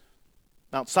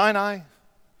Mount Sinai,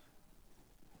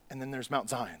 and then there's Mount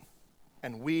Zion.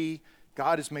 And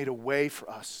God has made a way for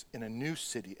us in a new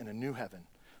city, in a new heaven.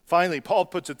 Finally, Paul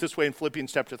puts it this way in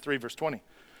Philippians chapter 3, verse 20.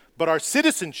 But our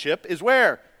citizenship is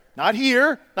where? Not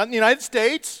here, not in the United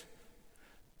States.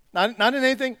 Not in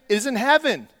anything. It is in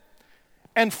heaven.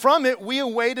 And from it we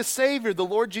await a Savior, the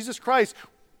Lord Jesus Christ,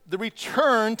 the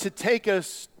return to take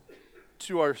us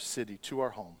to our city, to our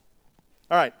home.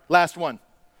 All right, last one.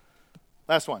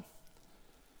 Last one.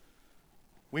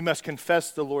 We must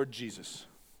confess the Lord Jesus.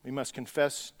 We must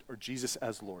confess Jesus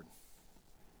as Lord.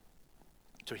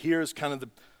 So here's kind of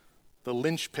the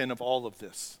linchpin of all of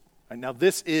this. Right, now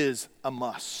this is a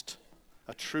must,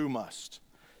 a true must.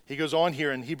 He goes on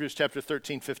here in Hebrews chapter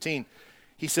 13, 15.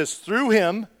 He says, through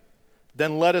him,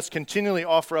 then let us continually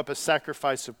offer up a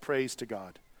sacrifice of praise to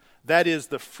God. That is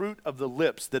the fruit of the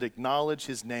lips that acknowledge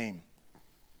his name.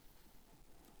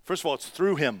 First of all, it's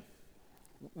through him.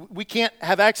 We can't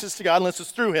have access to God unless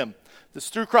it's through him. It's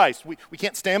through Christ. We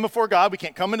can't stand before God. We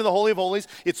can't come into the Holy of Holies.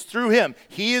 It's through him.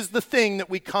 He is the thing that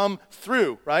we come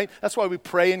through, right? That's why we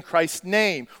pray in Christ's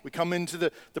name. We come into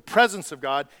the presence of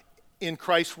God in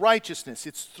Christ's righteousness.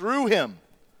 It's through him.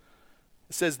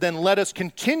 It says, then let us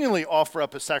continually offer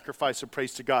up a sacrifice of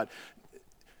praise to God.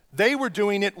 They were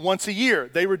doing it once a year.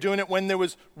 They were doing it when there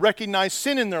was recognized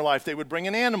sin in their life. They would bring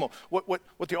an animal. What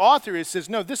the author is says,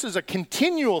 no, this is a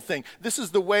continual thing. This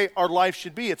is the way our life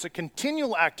should be. It's a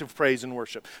continual act of praise and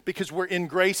worship because we're in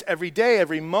grace every day,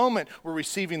 every moment we're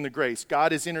receiving the grace.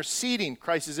 God is interceding.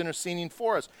 Christ is interceding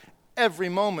for us every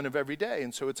moment of every day.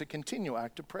 And so it's a continual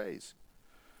act of praise.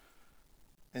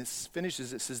 And it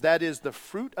finishes, it says, that is the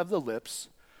fruit of the lips.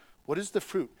 What is the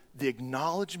fruit? The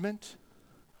acknowledgement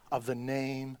of the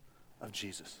name of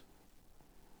Jesus.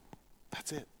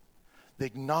 That's it. The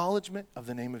acknowledgement of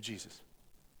the name of Jesus.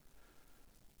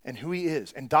 And who he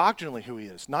is, and doctrinally who he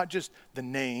is. Not just the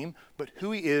name, but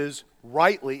who he is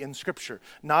rightly in Scripture.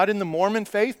 Not in the Mormon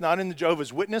faith, not in the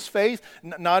Jehovah's Witness faith,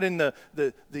 not in the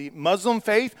Muslim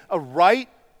faith. A right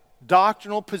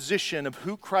doctrinal position of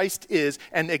who Christ is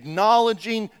and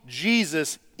acknowledging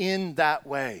Jesus in that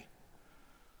way.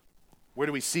 Where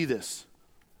do we see this?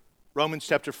 Romans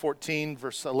chapter 14,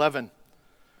 verse 11.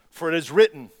 For it is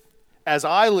written, as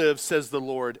I live, says the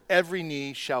Lord, every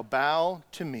knee shall bow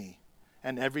to me,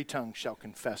 and every tongue shall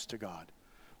confess to God.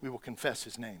 We will confess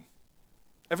his name.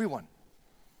 Everyone.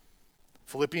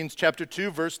 Philippians chapter 2,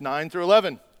 verse 9 through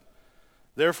 11.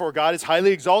 Therefore God has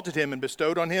highly exalted him and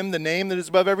bestowed on him the name that is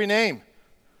above every name,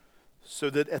 so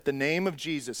that at the name of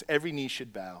Jesus every knee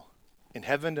should bow, in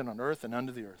heaven and on earth and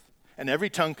under the earth, and every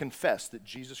tongue confess that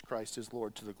Jesus Christ is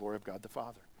Lord to the glory of God the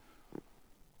Father.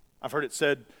 I've heard it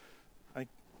said, I think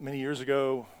many years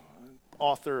ago, an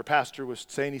author or pastor was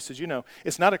saying, he says,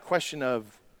 it's not a question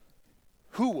of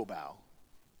who will bow.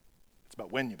 It's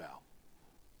about when you bow.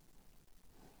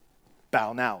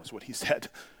 Bow now is what he said,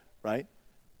 right?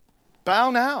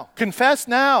 Bow now. Confess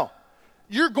now.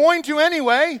 You're going to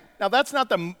anyway. Now that's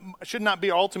should not be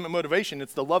our ultimate motivation.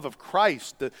 It's the love of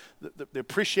Christ, the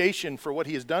appreciation for what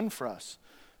he has done for us.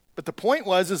 But the point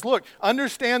is look,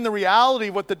 understand the reality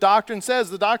of what the doctrine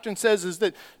says. The doctrine says is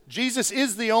that Jesus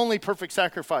is the only perfect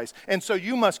sacrifice. And so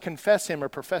you must confess him or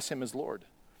profess him as Lord.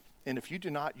 And if you do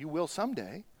not, you will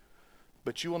someday,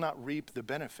 but you will not reap the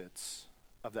benefits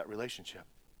of that relationship.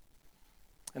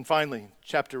 And finally,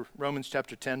 Romans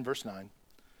chapter 10, verse 9.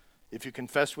 If you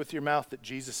confess with your mouth that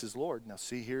Jesus is Lord, now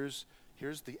see, here's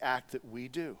the act that we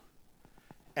do.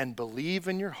 And believe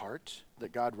in your heart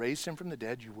that God raised him from the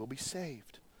dead, you will be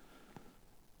saved.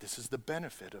 This is the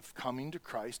benefit of coming to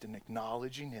Christ and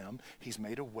acknowledging him. He's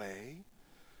made a way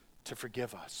to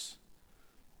forgive us.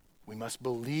 We must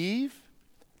believe.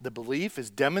 The belief is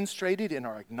demonstrated in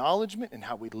our acknowledgement and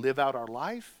how we live out our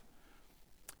life.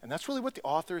 And that's really what the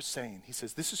author is saying. He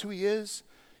says, this is who he is.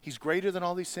 He's greater than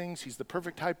all these things. He's the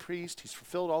perfect high priest. He's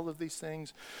fulfilled all of these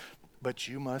things. But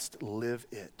you must live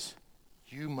it.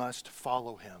 You must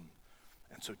follow him.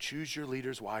 And so choose your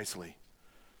leaders wisely.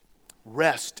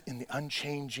 Rest in the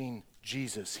unchanging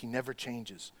Jesus. He never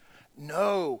changes.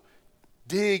 Know,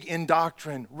 dig in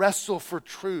doctrine. Wrestle for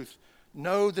truth.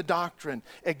 Know the doctrine.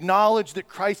 Acknowledge that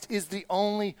Christ is the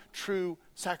only true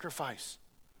sacrifice.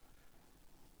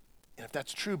 And if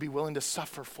that's true, be willing to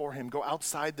suffer for him. Go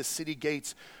outside the city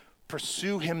gates.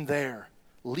 Pursue him there.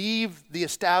 Leave the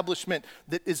establishment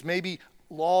that is maybe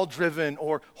law-driven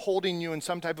or holding you in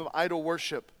some type of idol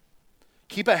worship.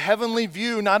 Keep a heavenly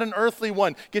view, not an earthly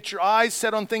one. Get your eyes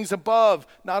set on things above,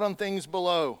 not on things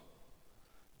below.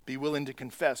 Be willing to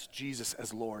confess Jesus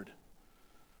as Lord.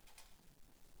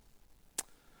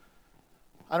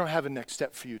 I don't have a next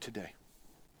step for you today.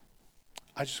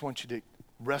 I just want you to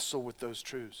wrestle with those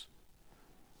truths.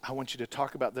 I want you to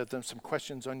talk about that. There's some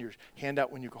questions on your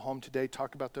handout when you go home today.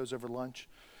 Talk about those over lunch.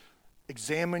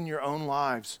 Examine your own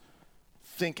lives.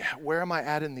 Think, where am I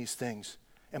at in these things?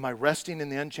 Am I resting in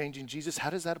the unchanging Jesus? How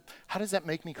does that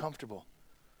make me comfortable?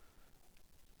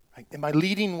 Am I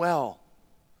leading well?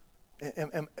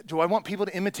 Do I want people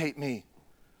to imitate me?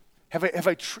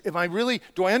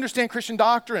 Do I understand Christian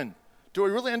doctrine? Do I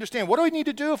really understand? What do I need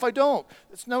to do if I don't?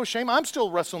 It's no shame. I'm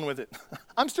still wrestling with it.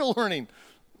 I'm still learning.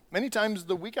 Many times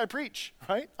the week I preach,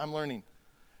 right? I'm learning.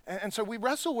 And so we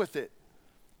wrestle with it.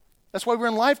 That's why we're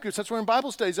in life groups. That's why we're in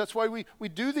Bible studies. That's why we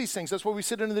do these things. That's why we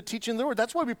sit under the teaching of the Lord.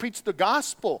 That's why we preach the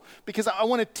gospel, because I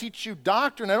want to teach you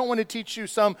doctrine. I don't want to teach you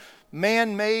some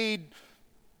man-made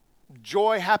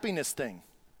joy, happiness thing,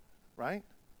 right?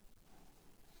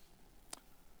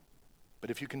 But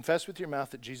if you confess with your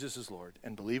mouth that Jesus is Lord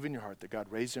and believe in your heart that God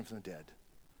raised him from the dead,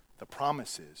 the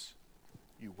promise is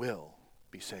you will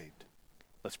be saved.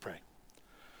 Let's pray.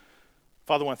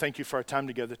 Father, I want to thank you for our time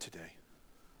together today.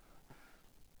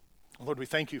 Lord, we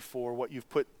thank you for what you've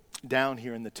put down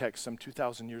here in the text some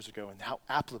 2,000 years ago and how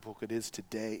applicable it is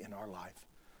today in our life.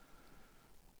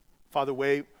 Father,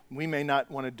 we may not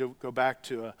want to go back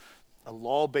to a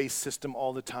law-based system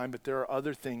all the time, but there are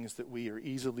other things that we are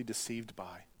easily deceived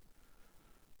by.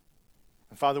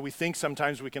 And Father, we think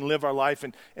sometimes we can live our life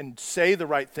and say the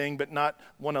right thing, but not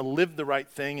want to live the right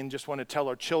thing and just want to tell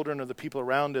our children or the people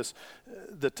around us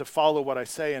that to follow what I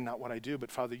say and not what I do.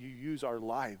 But Father, you use our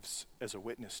lives as a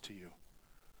witness to you,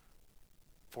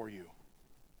 for you.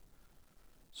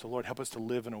 So Lord, help us to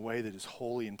live in a way that is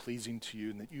holy and pleasing to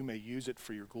you, and that you may use it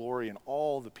for your glory and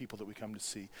all the people that we come to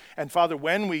see. And Father,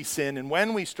 when we sin and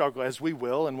when we struggle, as we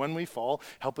will, and when we fall,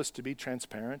 help us to be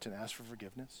transparent and ask for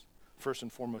forgiveness. First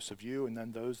and foremost of you, and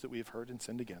then those that we have hurt and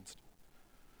sinned against.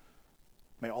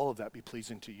 May all of that be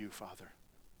pleasing to you, Father.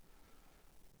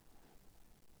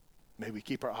 May we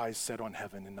keep our eyes set on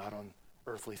heaven and not on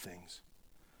earthly things.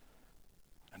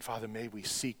 And Father, may we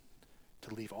seek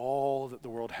to leave all that the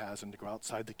world has and to go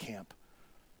outside the camp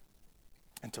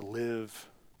and to live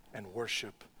and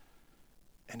worship,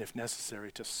 and if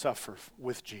necessary, to suffer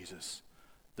with Jesus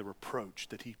the reproach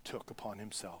that he took upon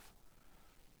himself.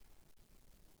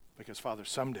 Because, Father,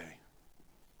 someday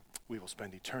we will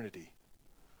spend eternity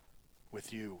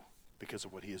with you because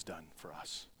of what he has done for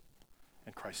us.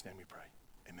 In Christ's name we pray.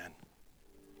 Amen.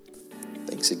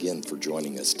 Thanks again for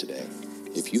joining us today.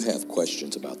 If you have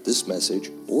questions about this message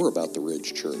or about the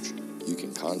Ridge Church, you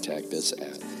can contact us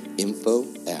at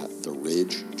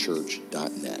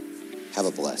info@theridgechurch.net. Have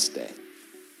a blessed day.